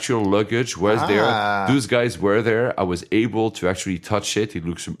luggage. The actual luggage was there. Those guys were there. I was able to actually touch it. It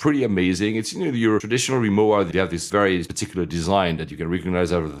looks pretty amazing. It's, your traditional Rimowa, they have this very particular design that you can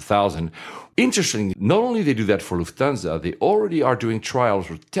recognize out of the 1,000. Interestingly, not only they do that for Lufthansa, they already are doing trials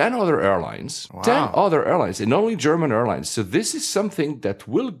for 10 other airlines. Wow. 10 other airlines, and not only German airlines. So this is something that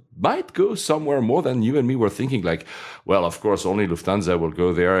might go somewhere more than you and me were thinking. Well, of course, only Lufthansa will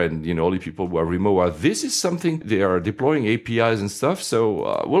go there, and only people who are Rimowa. This is something they are deploying APIs and stuff.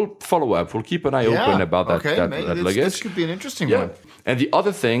 So we'll follow up. We'll keep an eye open about that luggage. This could be an interesting one. And the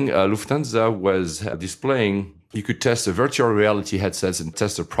other thing, Lufthansa was displaying. You could test the virtual reality headsets and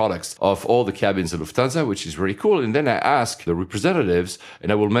test the products of all the cabins of Lufthansa, which is really cool. And then I asked the representatives,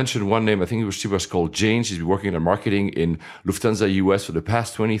 and I will mention one name. I think she was called Jane. She's been working in marketing in Lufthansa US for the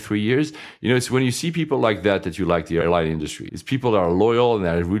past 23 years. It's when you see people like that you like the airline industry. It's people that are loyal and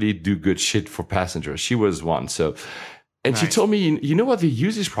that really do good shit for passengers. She was one. And nice. She told me, you know what they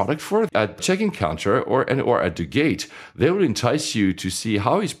use this product for? At check-in counter or at the gate, they will entice you to see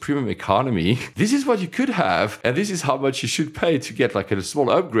how is premium economy. This is what you could have, and this is how much you should pay to get a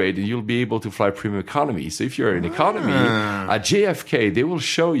small upgrade, and you'll be able to fly premium economy. So if you're in economy, at JFK, they will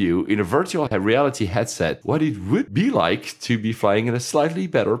show you in a virtual reality headset what it would be like to be flying in a slightly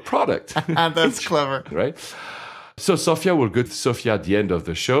better product. That's clever. Right? So Sofia, we'll go to Sofia at the end of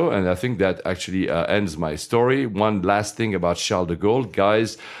the show, and I think that actually ends my story. One last thing about Charles de Gaulle.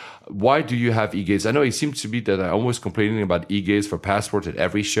 Guys, why do you have e-gates? I know it seems to be that I'm always complaining about e-gates for passport at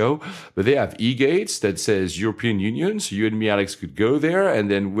every show, but they have e-gates that says European Union, so you and me, Alex, could go there, and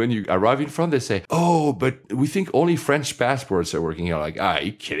then when you arrive in front, they say, oh, but we think only French passports are working here. Are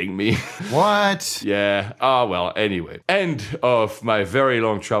you kidding me? What? Yeah. Well, anyway. End of my very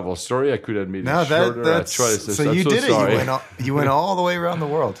long travel story. I could admit it's shorter. So you did it. You went all the way around the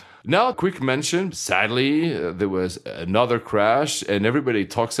world. Now, a quick mention. Sadly, there was another crash, and everybody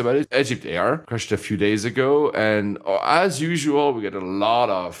talks about it. Egypt Air crashed a few days ago, and as usual, we get a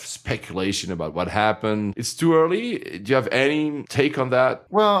lot of speculation about what happened. It's too early. Do you have any take on that?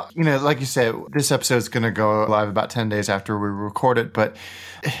 Well, like you said, this episode is going to go live about 10 days after we record it, but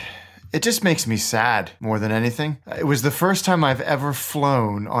It just makes me sad more than anything. It was the first time I've ever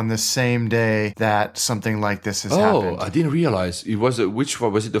flown on the same day that something like this has happened. Oh, I didn't realize. It was which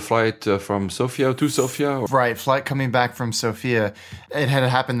one? Was it the flight from Sofia to Sofia? Or? Right, flight coming back from Sofia. It had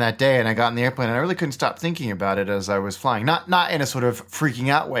happened that day, and I got in the airplane, and I really couldn't stop thinking about it as I was flying. Not in a sort of freaking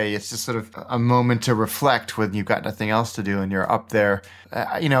out way. It's just sort of a moment to reflect when you've got nothing else to do and you're up there.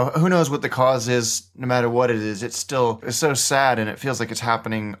 Who knows what the cause is, no matter what it is. It's so sad, and it feels like it's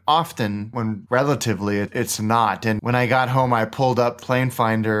happening often when relatively it's not. And when I got home, I pulled up Plane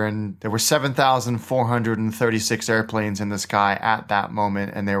Finder, and there were 7,436 airplanes in the sky at that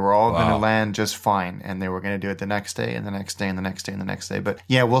moment, and they were all going to land just fine, and they were going to do it the next day and the next day and the next day and the next day. But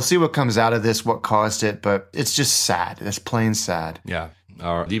yeah, we'll see what comes out of this, what caused it, but it's just sad. It's plain sad. Yeah.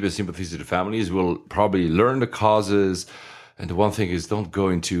 Our deepest sympathies to the families. Will probably learn the causes. And the one thing is, don't go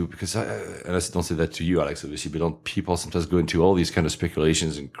into, because and I don't say that to you, Alex, obviously, but people sometimes go into all these kind of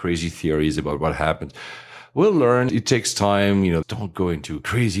speculations and crazy theories about what happened. We'll learn. It takes time. Don't go into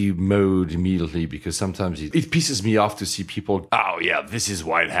crazy mode immediately, because sometimes it pisses me off to see people, oh, yeah, this is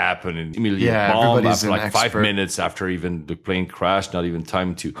why it happened. And immediately bomb after like 5 minutes after even the plane crashed, not even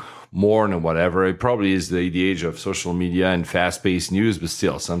time to mourn or whatever. It probably is the age of social media and fast-paced news, but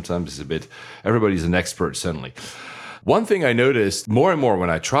still, sometimes it's everybody's an expert suddenly. One thing I noticed more and more when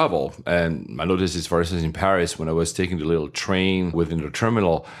I travel, and I noticed this, for instance, in Paris when I was taking the little train within the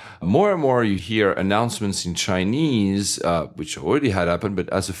terminal, more and more you hear announcements in Chinese, which already had happened, but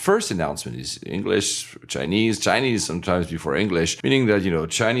as a first announcement is English, Chinese sometimes before English, meaning that,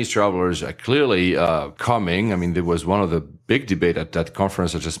 Chinese travelers are clearly coming. I mean, there was one of the big debate at that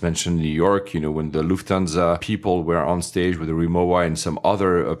conference I just mentioned in New York, when the Lufthansa people were on stage with the Rimowa and some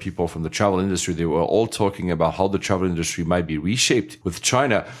other people from the travel industry. They were all talking about how the travel industry might be reshaped with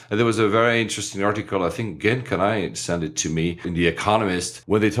China. And there was a very interesting article, I think Gen Kanai sent it to me, in The Economist,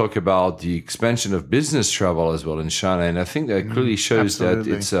 where they talk about the expansion of business travel as well in China. And I think that clearly shows that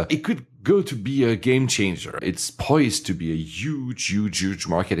it could go to be a game changer. It's poised to be a huge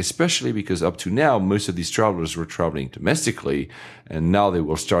market, especially because up to now, most of these travelers were traveling domestically, and now they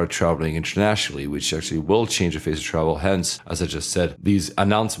will start traveling internationally, which actually will change the face of travel. Hence, as I just said, these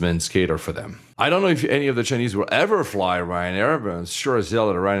announcements cater for them. I don't know if any of the Chinese will ever fly Ryanair, but I'm sure as hell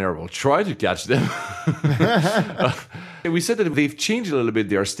that Ryanair will try to catch them. We said that they've changed a little bit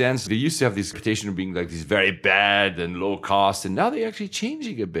their stance. They used to have this reputation of being like these very bad and low cost, and now they're actually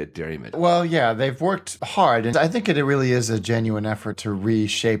changing a bit their image. Well, yeah, they've worked hard, and I think it really is a genuine effort to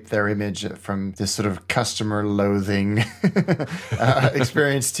reshape their image from this sort of customer-loathing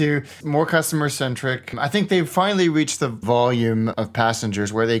experience to more customer-centric. I think they've finally reached the volume of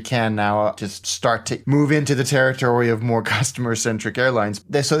passengers where they can now just start to move into the territory of more customer-centric airlines.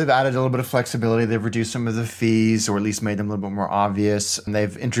 So they've added a little bit of flexibility. They've reduced some of the fees, or at least made them a little bit more obvious. And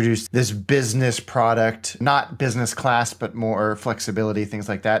they've introduced this business product, not business class, but more flexibility, things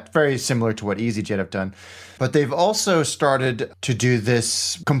like that. Very similar to what EasyJet have done. But they've also started to do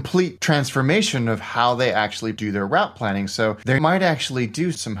this complete transformation of how they actually do their route planning. So they might actually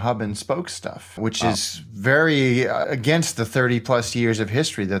do some hub and spoke stuff, which is very against the 30 plus years of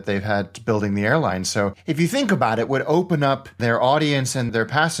history that they've had building the airline. So if you think about it, would open up their audience and their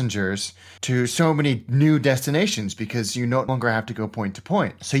passengers to so many new destinations, because you no longer have to go point to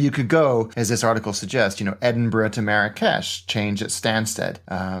point. So you could go, as this article suggests, Edinburgh to Marrakesh, change at Stansted,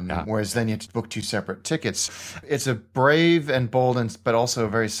 whereas then you have to book 2 separate tickets. It's a brave and bold, but also a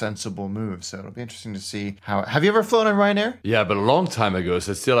very sensible move. So it'll be interesting to see how. Have you ever flown on Ryanair? Yeah, but a long time ago.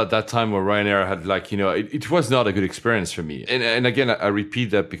 So still at that time where Ryanair had it was not a good experience for me. And again, I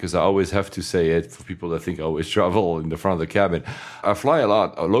repeat that because I always have to say it for people that think I always travel in the front of the cabin. I fly a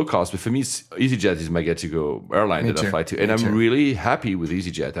lot, low cost, but for me, EasyJet is my get-to-go airline I fly to. And I'm really happy with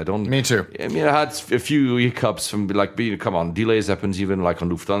EasyJet. Me too. I mean, I had a few hiccups from delays happens even like on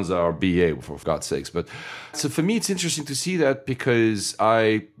Lufthansa or BA, for God's sakes. But so for me, it's interesting to see that because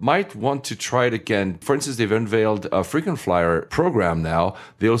I might want to try it again. For instance, they've unveiled a frequent flyer program now.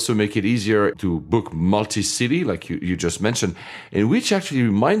 They also make it easier to book multi-city, like you just mentioned, and which actually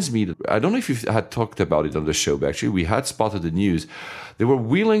reminds me that I don't know if you had talked about it on the show, but actually we had spotted the news. They were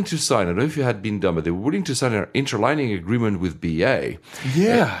willing to sign, I don't know if you had been done, but they were willing to sign an interlining agreement with BA.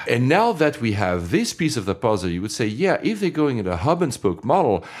 Yeah. And now that we have this piece of the puzzle, you would say, yeah, if they're going in a hub and spoke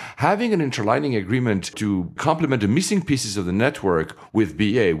model, having an interlining agreement to complement the missing pieces of the network with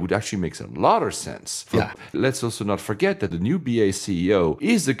BA would actually make a lot of sense. Yeah. Let's also not forget that the new BA CEO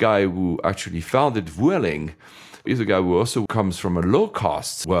is the guy who actually founded Vueling. He's a guy who also comes from a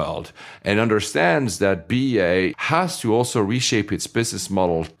low-cost world and understands that BA has to also reshape its business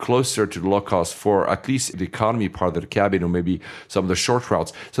model closer to the low cost for at least the economy part of the cabin or maybe some of the short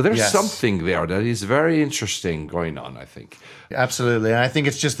routes. So there's something there that is very interesting going on, I think. Absolutely. And I think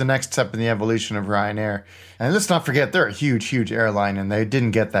it's just the next step in the evolution of Ryanair. And let's not forget, they're a huge, huge airline, and they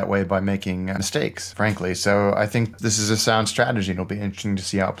didn't get that way by making mistakes, frankly. So I think this is a sound strategy. It'll be interesting to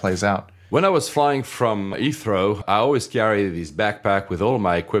see how it plays out. When I was flying from Heathrow, I always carry this backpack with all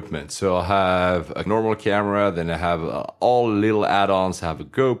my equipment. So I have a normal camera, then I have all little add-ons. I have a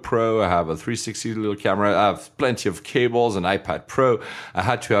GoPro, I have a 360 little camera, I have plenty of cables, an iPad Pro. I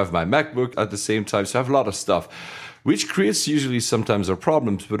had to have my MacBook at the same time, so I have a lot of stuff, which creates usually sometimes our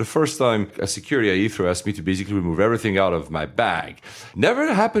problems. But the first time a security at Heathrow asked me to basically remove everything out of my bag.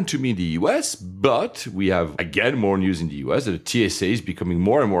 Never happened to me in the US, but we have, again, more news in the US that the TSA is becoming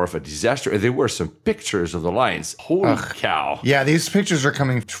more and more of a disaster. And there were some pictures of the lines. Holy cow. Yeah, these pictures are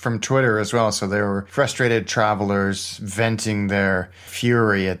coming from Twitter as well. So there were frustrated travelers venting their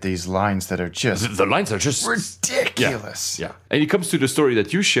fury at these lines that are just... The lines are just... ridiculous. Yeah. And it comes to the story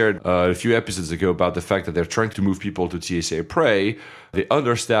that you shared a few episodes ago about the fact that they're trying to move people to TSA Prey. They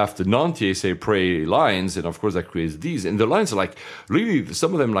understaff the non-TSA Prey lines, and of course that creates these. And the lines are like, really,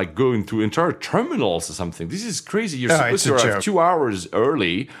 some of them like going through entire terminals or something. This is crazy. You're supposed to arrive 2 hours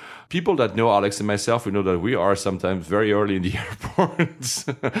early. People that know Alex and myself, we know that we are sometimes very early in the airports.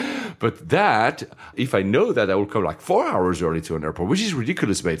 But that, if I know that, I will come like 4 hours early to an airport, which is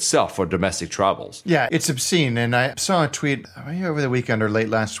ridiculous by itself for domestic travels. Yeah, it's obscene. And I saw a tweet over the weekend or late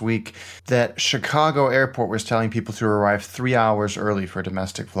last week that Chicago Airport was telling people to arrive 3 hours early for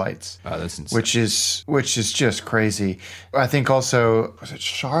domestic flights. That's insane. Which is just crazy. I think also, was it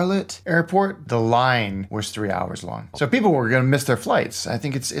Charlotte Airport? The line was 3 hours long. So people were going to miss their flights. I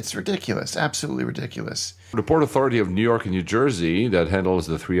think it's ridiculous, absolutely ridiculous. The Port Authority of New York and New Jersey, that handles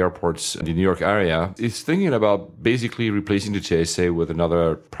the three airports in the New York area, is thinking about basically replacing the TSA with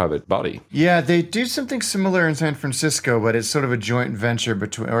another private body. Yeah, they do something similar in San Francisco, but it's sort of a joint venture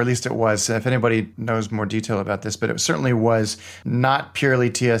between, or at least it was. If anybody knows more detail about this, but it certainly was not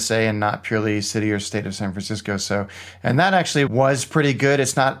purely TSA and not purely city or state of San Francisco. So, and that actually was pretty good.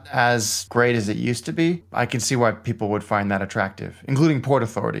 It's not as great as it used to be. I can see why people would find that attractive, including port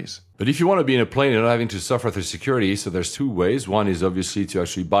authorities. But if you want to be in a plane and not having to suffer through security, so there's two ways. One is obviously to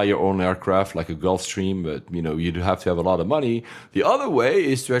actually buy your own aircraft like a Gulfstream, but you'd have to have a lot of money. The other way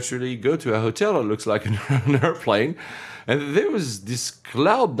is to actually go to a hotel that looks like an airplane. And there was this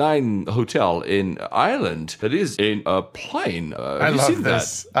Cloud9 hotel in Ireland that is in a plane. I love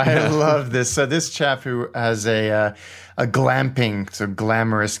this. I love this. So this chap who has a glamping, so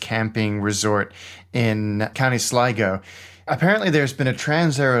glamorous camping resort in County Sligo. Apparently, there's been a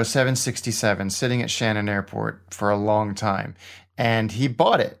Transaero 767 sitting at Shannon Airport for a long time. And he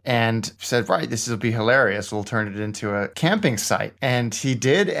bought it and said, right, this will be hilarious. We'll turn it into a camping site. And he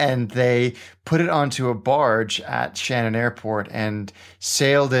did. And they put it onto a barge at Shannon Airport and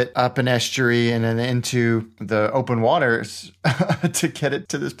sailed it up an estuary and then into the open waters to get it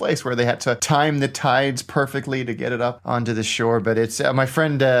to this place where they had to time the tides perfectly to get it up onto the shore. But it's my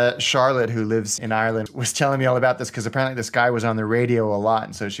friend Charlotte, who lives in Ireland, was telling me all about this because apparently this guy was on the radio a lot.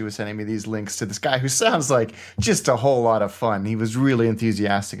 And so she was sending me these links to this guy who sounds like just a whole lot of fun. He was really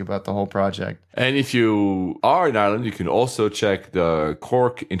enthusiastic about the whole project. And if you are in Ireland, you can also check the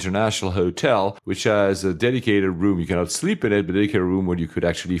Cork International Hotel, which has a dedicated room. You cannot sleep in it, but a dedicated room where you could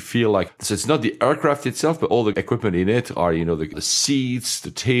actually feel like, so it's not the aircraft itself, but all the equipment in it are, the seats,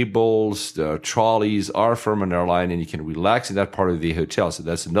 the tables, the trolleys are from an airline, and you can relax in that part of the hotel. So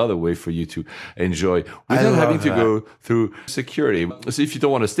that's another way for you to enjoy without having to go through security. So if you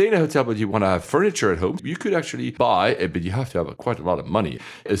don't want to stay in a hotel, but you want to have furniture at home, you could actually buy, but you have to have quite a lot of money,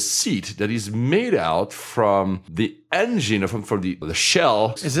 a seat that is made out from the engine, from the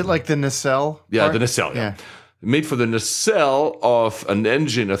shell. Is it like the nacelle? Yeah, the nacelle, yeah. Made for the nacelle of an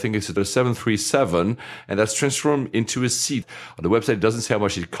engine, I think it's a 737, and that's transformed into a seat. On the website, it doesn't say how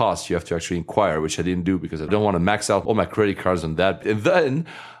much it costs. You have to actually inquire, which I didn't do because I don't want to max out all my credit cards on that. And then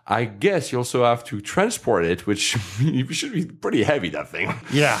I guess you also have to transport it, which should be pretty heavy, that thing.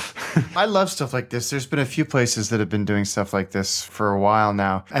 Yeah. I love stuff like this. There's been a few places that have been doing stuff like this for a while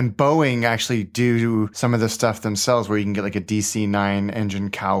now. And Boeing actually do some of the stuff themselves where you can get like a DC-9 engine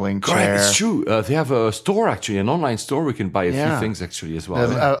cowling chair. Right, it's true. They have a store, actually, an online store. We can buy a few things, actually, as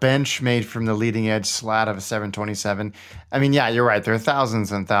well. A bench made from the leading edge slat of a 727. I mean, yeah, you're right. There are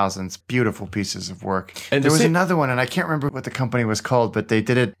thousands and thousands. Beautiful pieces of work. And there was another one, and I can't remember what the company was called, but they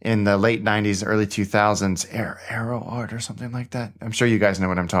did it in the late 90s, early 2000s, Aero Art or something like that. I'm sure you guys know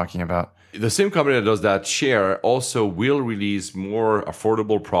what I'm talking about. The same company that does that chair also will release more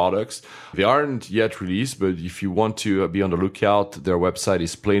affordable products. They aren't yet released, but if you want to be on the lookout, their website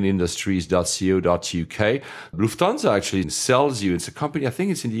is planeindustries.co.uk. Lufthansa actually sells you, it's a company, I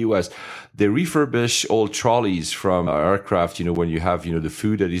think it's in the US, they refurbish old trolleys from aircraft, when you have, the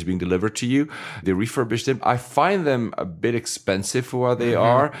food that is being delivered to you. They refurbish them. I find them a bit expensive for what they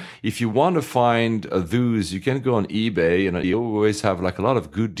are. If you want to find those, you can go on eBay, and you always have like a lot of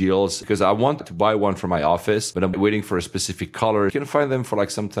good deals, because I want to buy one for my office, but I'm waiting for a specific color. You can find them for like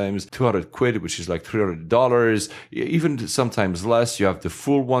sometimes 200 quid, which is like $300, even sometimes less. You have the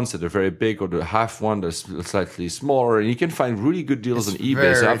full ones that are very big, or the half one that's slightly smaller, and you can find really good deals on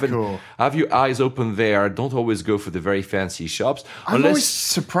eBay. So have your eyes open there. Don't always go for the very fancy shops. I'm always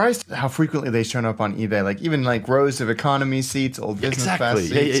surprised how frequently they turn up on eBay, like even like rows of economy seats, old business class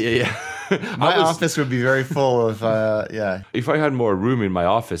seats. Yeah. My office would be very full of, If I had more room in my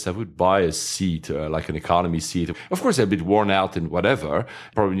office, I would buy a seat, like an economy seat. Of course, they're a bit worn out and whatever.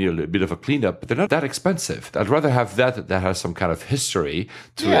 Probably need a bit of a cleanup, but they're not that expensive. I'd rather have that has some kind of history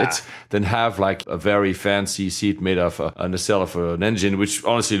to it than have like a very fancy seat made of a nacelle of an engine, which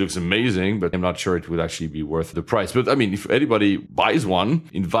honestly looks amazing, but I'm not sure it would actually be worth the price. But I mean, if anybody buys one,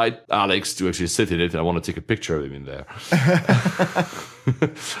 invite Alex to actually sit in it. I want to take a picture of him in there.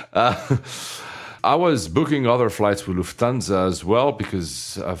 I was booking other flights with Lufthansa as well,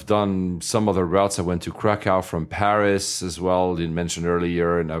 because I've done some other routes. I went to Krakow from Paris as well, didn't mention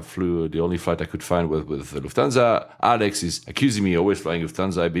earlier, and I flew the only flight I could find with Lufthansa. Alex is accusing me always flying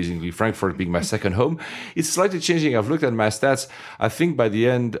Lufthansa, basically Frankfurt being my second home. It's slightly changing. I've looked at my stats. I think by the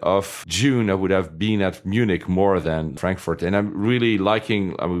end of June, I would have been at Munich more than Frankfurt. And I'm really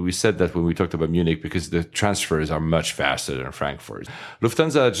liking, we said that when we talked about Munich, because the transfers are much faster than Frankfurt.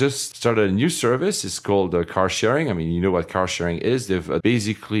 Lufthansa just started a new service. It's called car sharing. I mean, you know what car sharing is. They've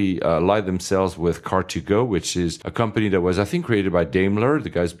basically allied themselves with Car2Go, which is a company that was, I think, created by Daimler, the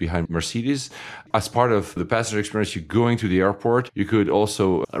guys behind Mercedes. As part of the passenger experience, you're going to the airport. You could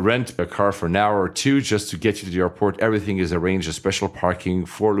also rent a car for an hour or two just to get you to the airport. Everything is arranged, a special parking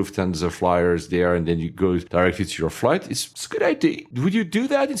for Lufthansa flyers there, and then you go directly to your flight. It's a good idea. Would you do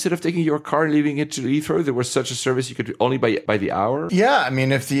that instead of taking your car and leaving it to Heathrow? There was such a service you could only by the hour? Yeah, I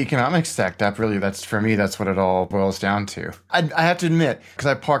mean, if the economics stacked up, really, for me, that's what it all boils down to. I have to admit, because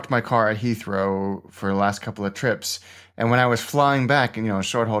I parked my car at Heathrow for the last couple of trips, and when I was flying back,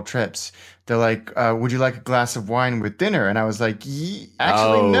 short-haul trips, they're like, would you like a glass of wine with dinner? And I was like,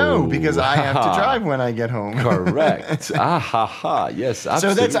 no, because I have to drive when I get home. Correct. Yes,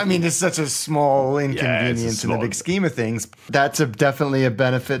 absolutely. So it's such a small inconvenience in the big scheme of things. That's definitely a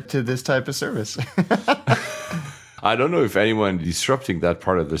benefit to this type of service. I don't know if anyone disrupting that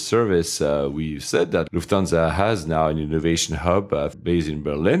part of the service. We said that Lufthansa has now an innovation hub based in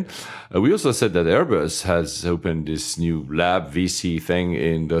Berlin. We also said that Airbus has opened this new lab VC thing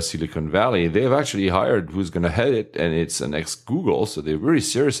in the Silicon Valley. They've actually hired who's going to head it, and it's an ex-Google, so they're very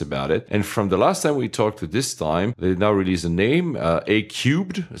serious about it. And from the last time we talked to this time, they now released a name, A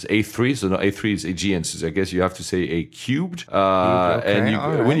cubed. It's A3, so no, A3 is AGN, so I guess you have to say A cubed.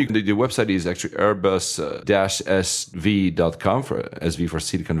 The website is actually Airbus-SV.com for SV for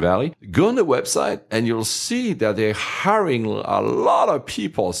Silicon Valley. Go on the website and you'll see that they're hiring a lot of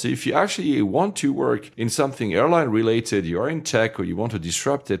people. So if you actually want to work in something airline related, you are in tech or you want to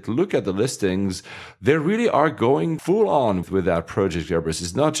disrupt it, look at the listings. They really are going full on with that project. Airbus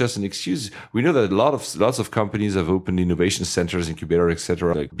is not just an excuse. We know that lots of companies have opened innovation centers, incubators,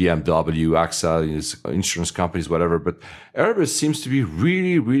 etc., like BMW, AXA, insurance companies, whatever. But Airbus seems to be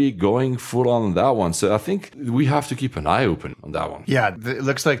really, really going full on that one. So I think we have to keep an eye open on that one. Yeah, it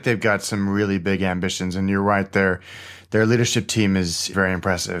looks like they've got some really big ambitions, and you're right, their leadership team is very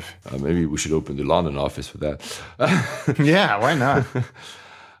impressive. Maybe we should open the London office for that. Yeah, why not?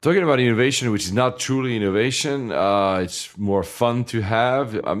 Talking about innovation, which is not truly innovation, it's more fun to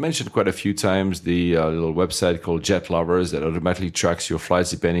have. I mentioned quite a few times the little website called Jet Lovers that automatically tracks your flights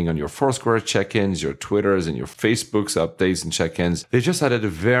depending on your Foursquare check-ins, your Twitters, and your Facebook's updates and check-ins. They just added a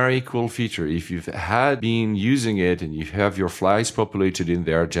very cool feature. If you've had been using it and you have your flights populated in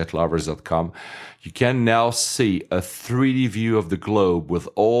there, jetlovers.com, you can now see a 3D view of the globe with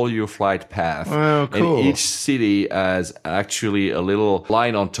all your flight path. Oh, cool. And each city has actually a little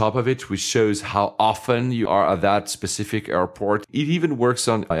line on top of it, which shows how often you are at that specific airport. It even works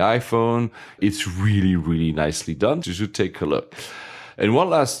on my iPhone. It's really, really nicely done. You should take a look. And one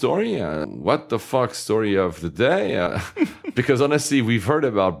last story, what the fuck story of the day? Because honestly, we've heard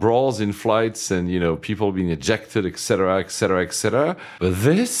about brawls in flights and, people being ejected, etc., etc., etc. But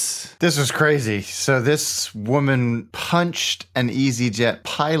this was crazy. So this woman punched an EasyJet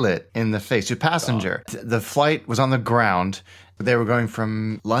pilot in the face, a passenger. The flight was on the ground. They were going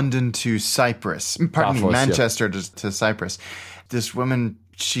from London to Cyprus. Manchester to Cyprus. This woman,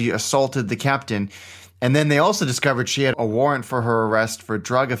 she assaulted the captain. And then they also discovered she had a warrant for her arrest for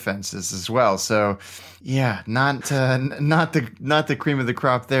drug offenses as well. So, yeah, not the cream of the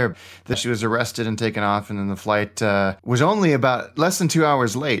crop there. That she was arrested and taken off, and then the flight was only about less than 2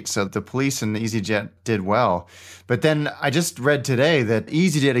 hours late. So the police and EasyJet did well. But then I just read today that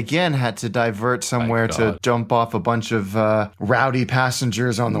EasyJet again had to divert somewhere to jump off a bunch of rowdy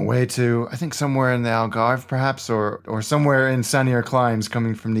passengers on the way to, I think, somewhere in the Algarve, perhaps, or somewhere in sunnier climes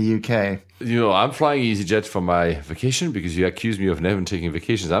coming from the UK. I'm flying EasyJet for my vacation because you accuse me of never taking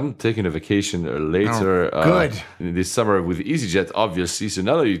vacations. I'm taking a vacation later this summer with EasyJet, obviously. So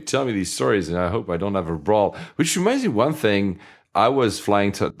now that you tell me these stories, and I hope I don't have a brawl, which reminds me one thing. I was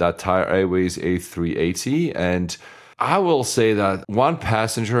flying to that Thai Airways A380, and I will say that one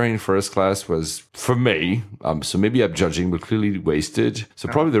passenger in first class was, for me, so maybe I'm judging, but clearly wasted. So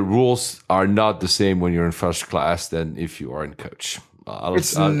probably the rules are not the same when you're in first class than if you are in coach. I'll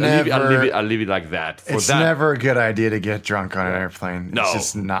leave it like that. It's never a good idea to get drunk on an airplane. No. It's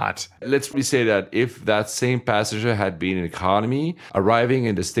just not. Let's say that if that same passenger had been in economy, arriving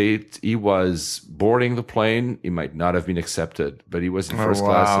in the state he was boarding the plane, he might not have been accepted. But he was in first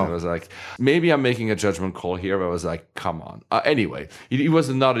class, and I was like, maybe I'm making a judgment call here. But I was like, come on. Anyway, it was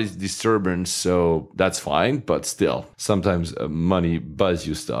not a disturbance, so that's fine. But still, sometimes money buys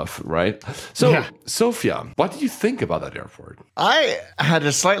you stuff, right? So, Sophia, what did you think about that airport? I had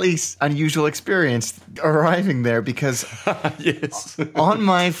a slightly unusual experience arriving there because on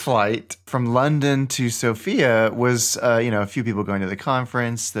my flight from London to Sofia was, a few people going to the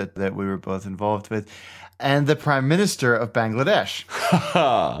conference that we were both involved with, and the Prime Minister of Bangladesh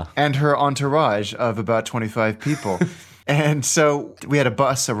and her entourage of about 25 people. And so we had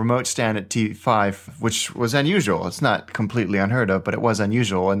a remote stand at T5, which was unusual. It's not completely unheard of, but it was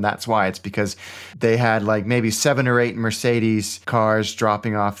unusual. And that's why. It's because they had like maybe 7 or 8 Mercedes cars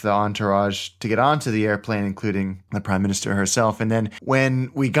dropping off the entourage to get onto the airplane, including the Prime Minister herself. And then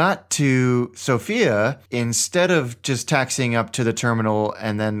when we got to Sofia, instead of just taxiing up to the terminal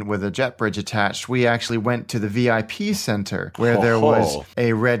and then with a jet bridge attached, we actually went to the VIP center where there was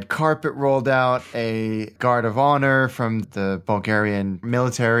a red carpet rolled out, a guard of honor from the Bulgarian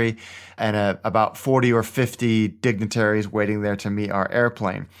military, and about 40 or 50 dignitaries waiting there to meet our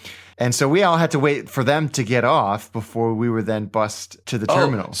airplane. And so we all had to wait for them to get off before we were then bussed to the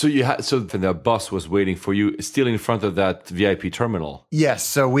terminal. So the bus was waiting for you still in front of that VIP terminal? Yes.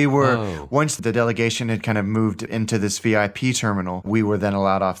 So we were, once the delegation had kind of moved into this VIP terminal, we were then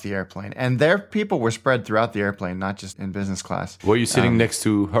allowed off the airplane. And their people were spread throughout the airplane, not just in business class. Were you sitting next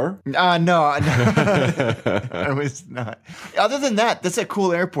to her? No, I was not. Other than that, that's a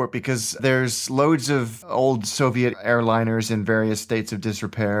cool airport because there's loads of old Soviet airliners in various states of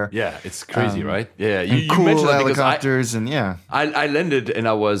disrepair. Yeah, it's crazy, right? Yeah, you mentioned helicopters I landed and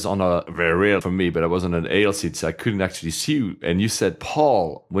I was on a very rare for me, but I was on an aisle seat, so I couldn't actually see you. And you said,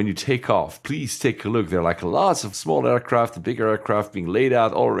 Paul, when you take off, please take a look. There are like lots of small aircraft, bigger aircraft being laid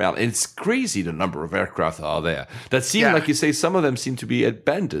out all around. And it's crazy the number of aircraft that are there. That seem like you say, some of them seem to be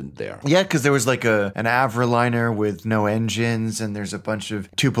abandoned there. Yeah, because there was like an Avroliner with no engines, and there's a bunch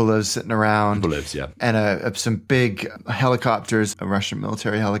of Tupolews sitting around. Tupolevs, yeah. And some big helicopters, Russian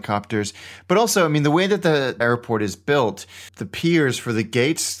military helicopters. But also, I mean, the way that the airport is built, the piers for the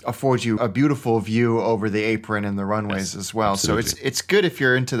gates afford you a beautiful view over the apron and the runways as well. Absolutely. So it's good if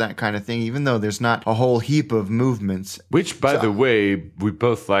you're into that kind of thing, even though there's not a whole heap of movements. Which, by the way, we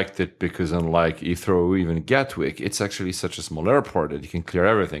both liked it because unlike Heathrow or even Gatwick, it's actually such a small airport that you can clear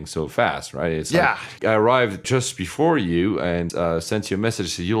everything so fast, right? It's like, I arrived just before you and sent you a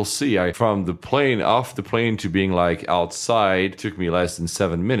message. So you'll see, from the plane, off the plane to being like outside, took me less than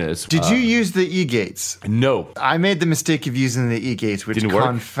 7 minutes. Did you use the e-gates? No. I made the mistake of using the e-gates, which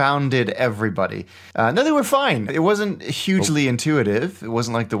confounded everybody. No, they were fine. It wasn't hugely intuitive. It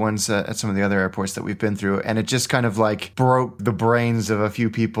wasn't like the ones at some of the other airports that we've been through. And it just kind of like broke the brains of a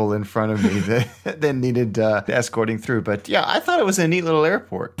few people in front of me that needed escorting through. But yeah, I thought it was a neat little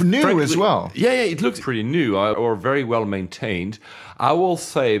airport. Frankly, as well. Yeah, it looks pretty new or very well maintained. I will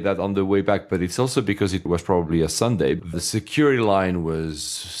say that on the way back, but it's also because it was probably a Sunday, the security line was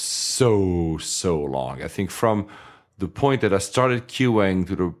so long. I think from the point that I started queuing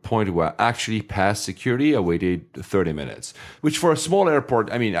to the point where I actually passed security, I waited 30 minutes, which for a small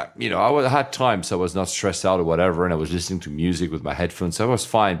airport, I mean, I had time, so I was not stressed out or whatever, and I was listening to music with my headphones, so I was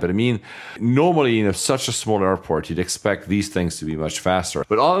fine. But I mean, normally in such a small airport, you'd expect these things to be much faster.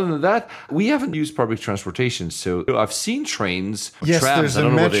 But other than that, we haven't used public transportation, so I've seen trains, yes, trams. There's a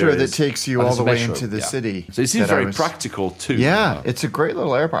metro that takes you all the way into the city. So it seems very practical too. Yeah, it's a great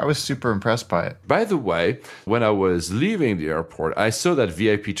little airport. I was super impressed by it. By the way, when I was leaving the airport, I saw that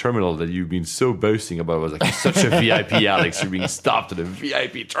VIP terminal that you've been so boasting about. I was like, such a VIP, Alex. You're being stopped at a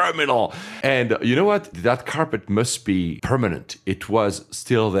VIP terminal. And you know what? That carpet must be permanent. It was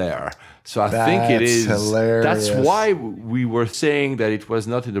still there. So I think it is. Hilarious. That's why we were saying that it was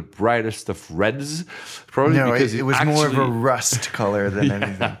not in the brightest of reds. Probably because it was actually more of a rust color than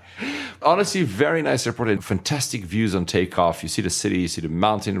anything. Honestly, very nice airport and fantastic views on takeoff. You see the city, you see the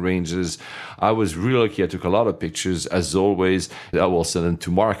mountain ranges. I was really lucky. I took a lot of pictures, as always. I will send them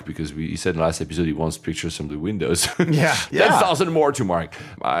to Mark because he said in the last episode he wants pictures from the windows. Yeah. 10,000 more to Mark.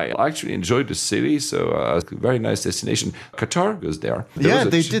 I actually enjoyed the city, so very nice destination. Qatar goes there.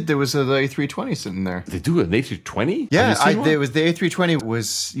 They did. There was the A320 sitting there. They do an A320? Yeah, there was the A320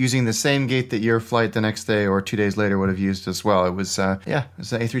 was using the same gate that your flight the next day or 2 days later would have used as well. It was it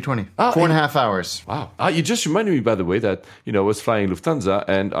was the A320. 4.5 hours. Wow. You just reminded me, by the way, that I was flying Lufthansa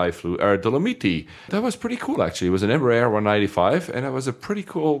and I flew Air Dolomiti. That was pretty cool, actually. It was an Embraer 195, and it was a pretty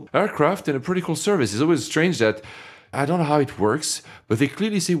cool aircraft and a pretty cool service. It's always strange that I don't know how it works, but they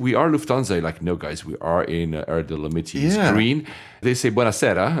clearly say we are Lufthansa. You're like, no, guys, we are in Air Dolomiti. It's green. They say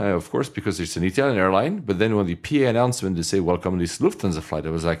Buonasera, of course, because it's an Italian airline. But then when the PA announcement, they say, welcome to this Lufthansa flight. I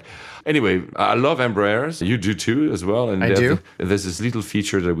was like, anyway, I love Embraers. You do too as well. And I do. There's this little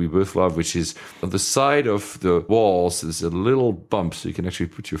feature that we both love, which is on the side of the walls, there's a little bump so you can actually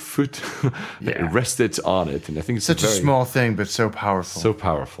put your foot, rest it on it. And I think it's such a small thing, but so powerful. So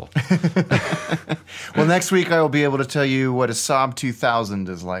powerful. Well, next week I will be able to tell you what a Saab 2000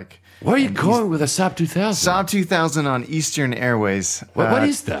 is like. Where are you going with a Saab 2000? Saab 2000 on Eastern Airways. What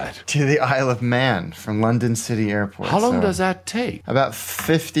is that? To the Isle of Man from London City Airport. How long does that take? About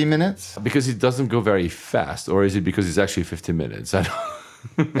 50 minutes. Because it doesn't go very fast, or is it because it's actually 50 minutes? I don't.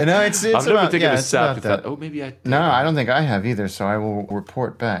 No, it's I've never about, taken a it's Saab about that. Oh, maybe I. No, I don't think I have either. So I will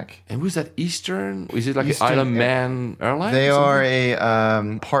report back. And was that Eastern? Is it like an Isle of Man airline? They are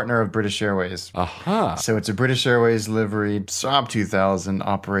a partner of British Airways. Aha. So it's a British Airways liveried Saab 2000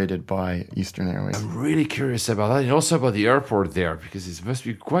 operated by Eastern Airways. I'm really curious about that, and also about the airport there, because it must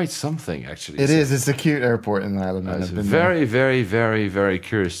be quite something, actually. It is. It's a cute airport in the Isle of Man. I'm very, very, very, very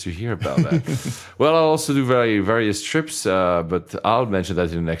curious to hear about that. Well, I'll also do various trips, but I'll mention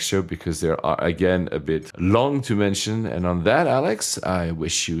that in the next show, because they are, again, a bit long to mention. And on that, Alex, I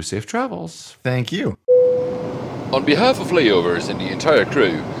wish you safe travels. Thank you. On behalf of Layovers and the entire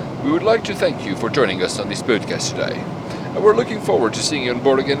crew, we would like to thank you for joining us on this podcast today. And we're looking forward to seeing you on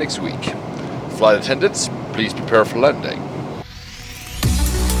board again next week. Flight attendants, please prepare for landing.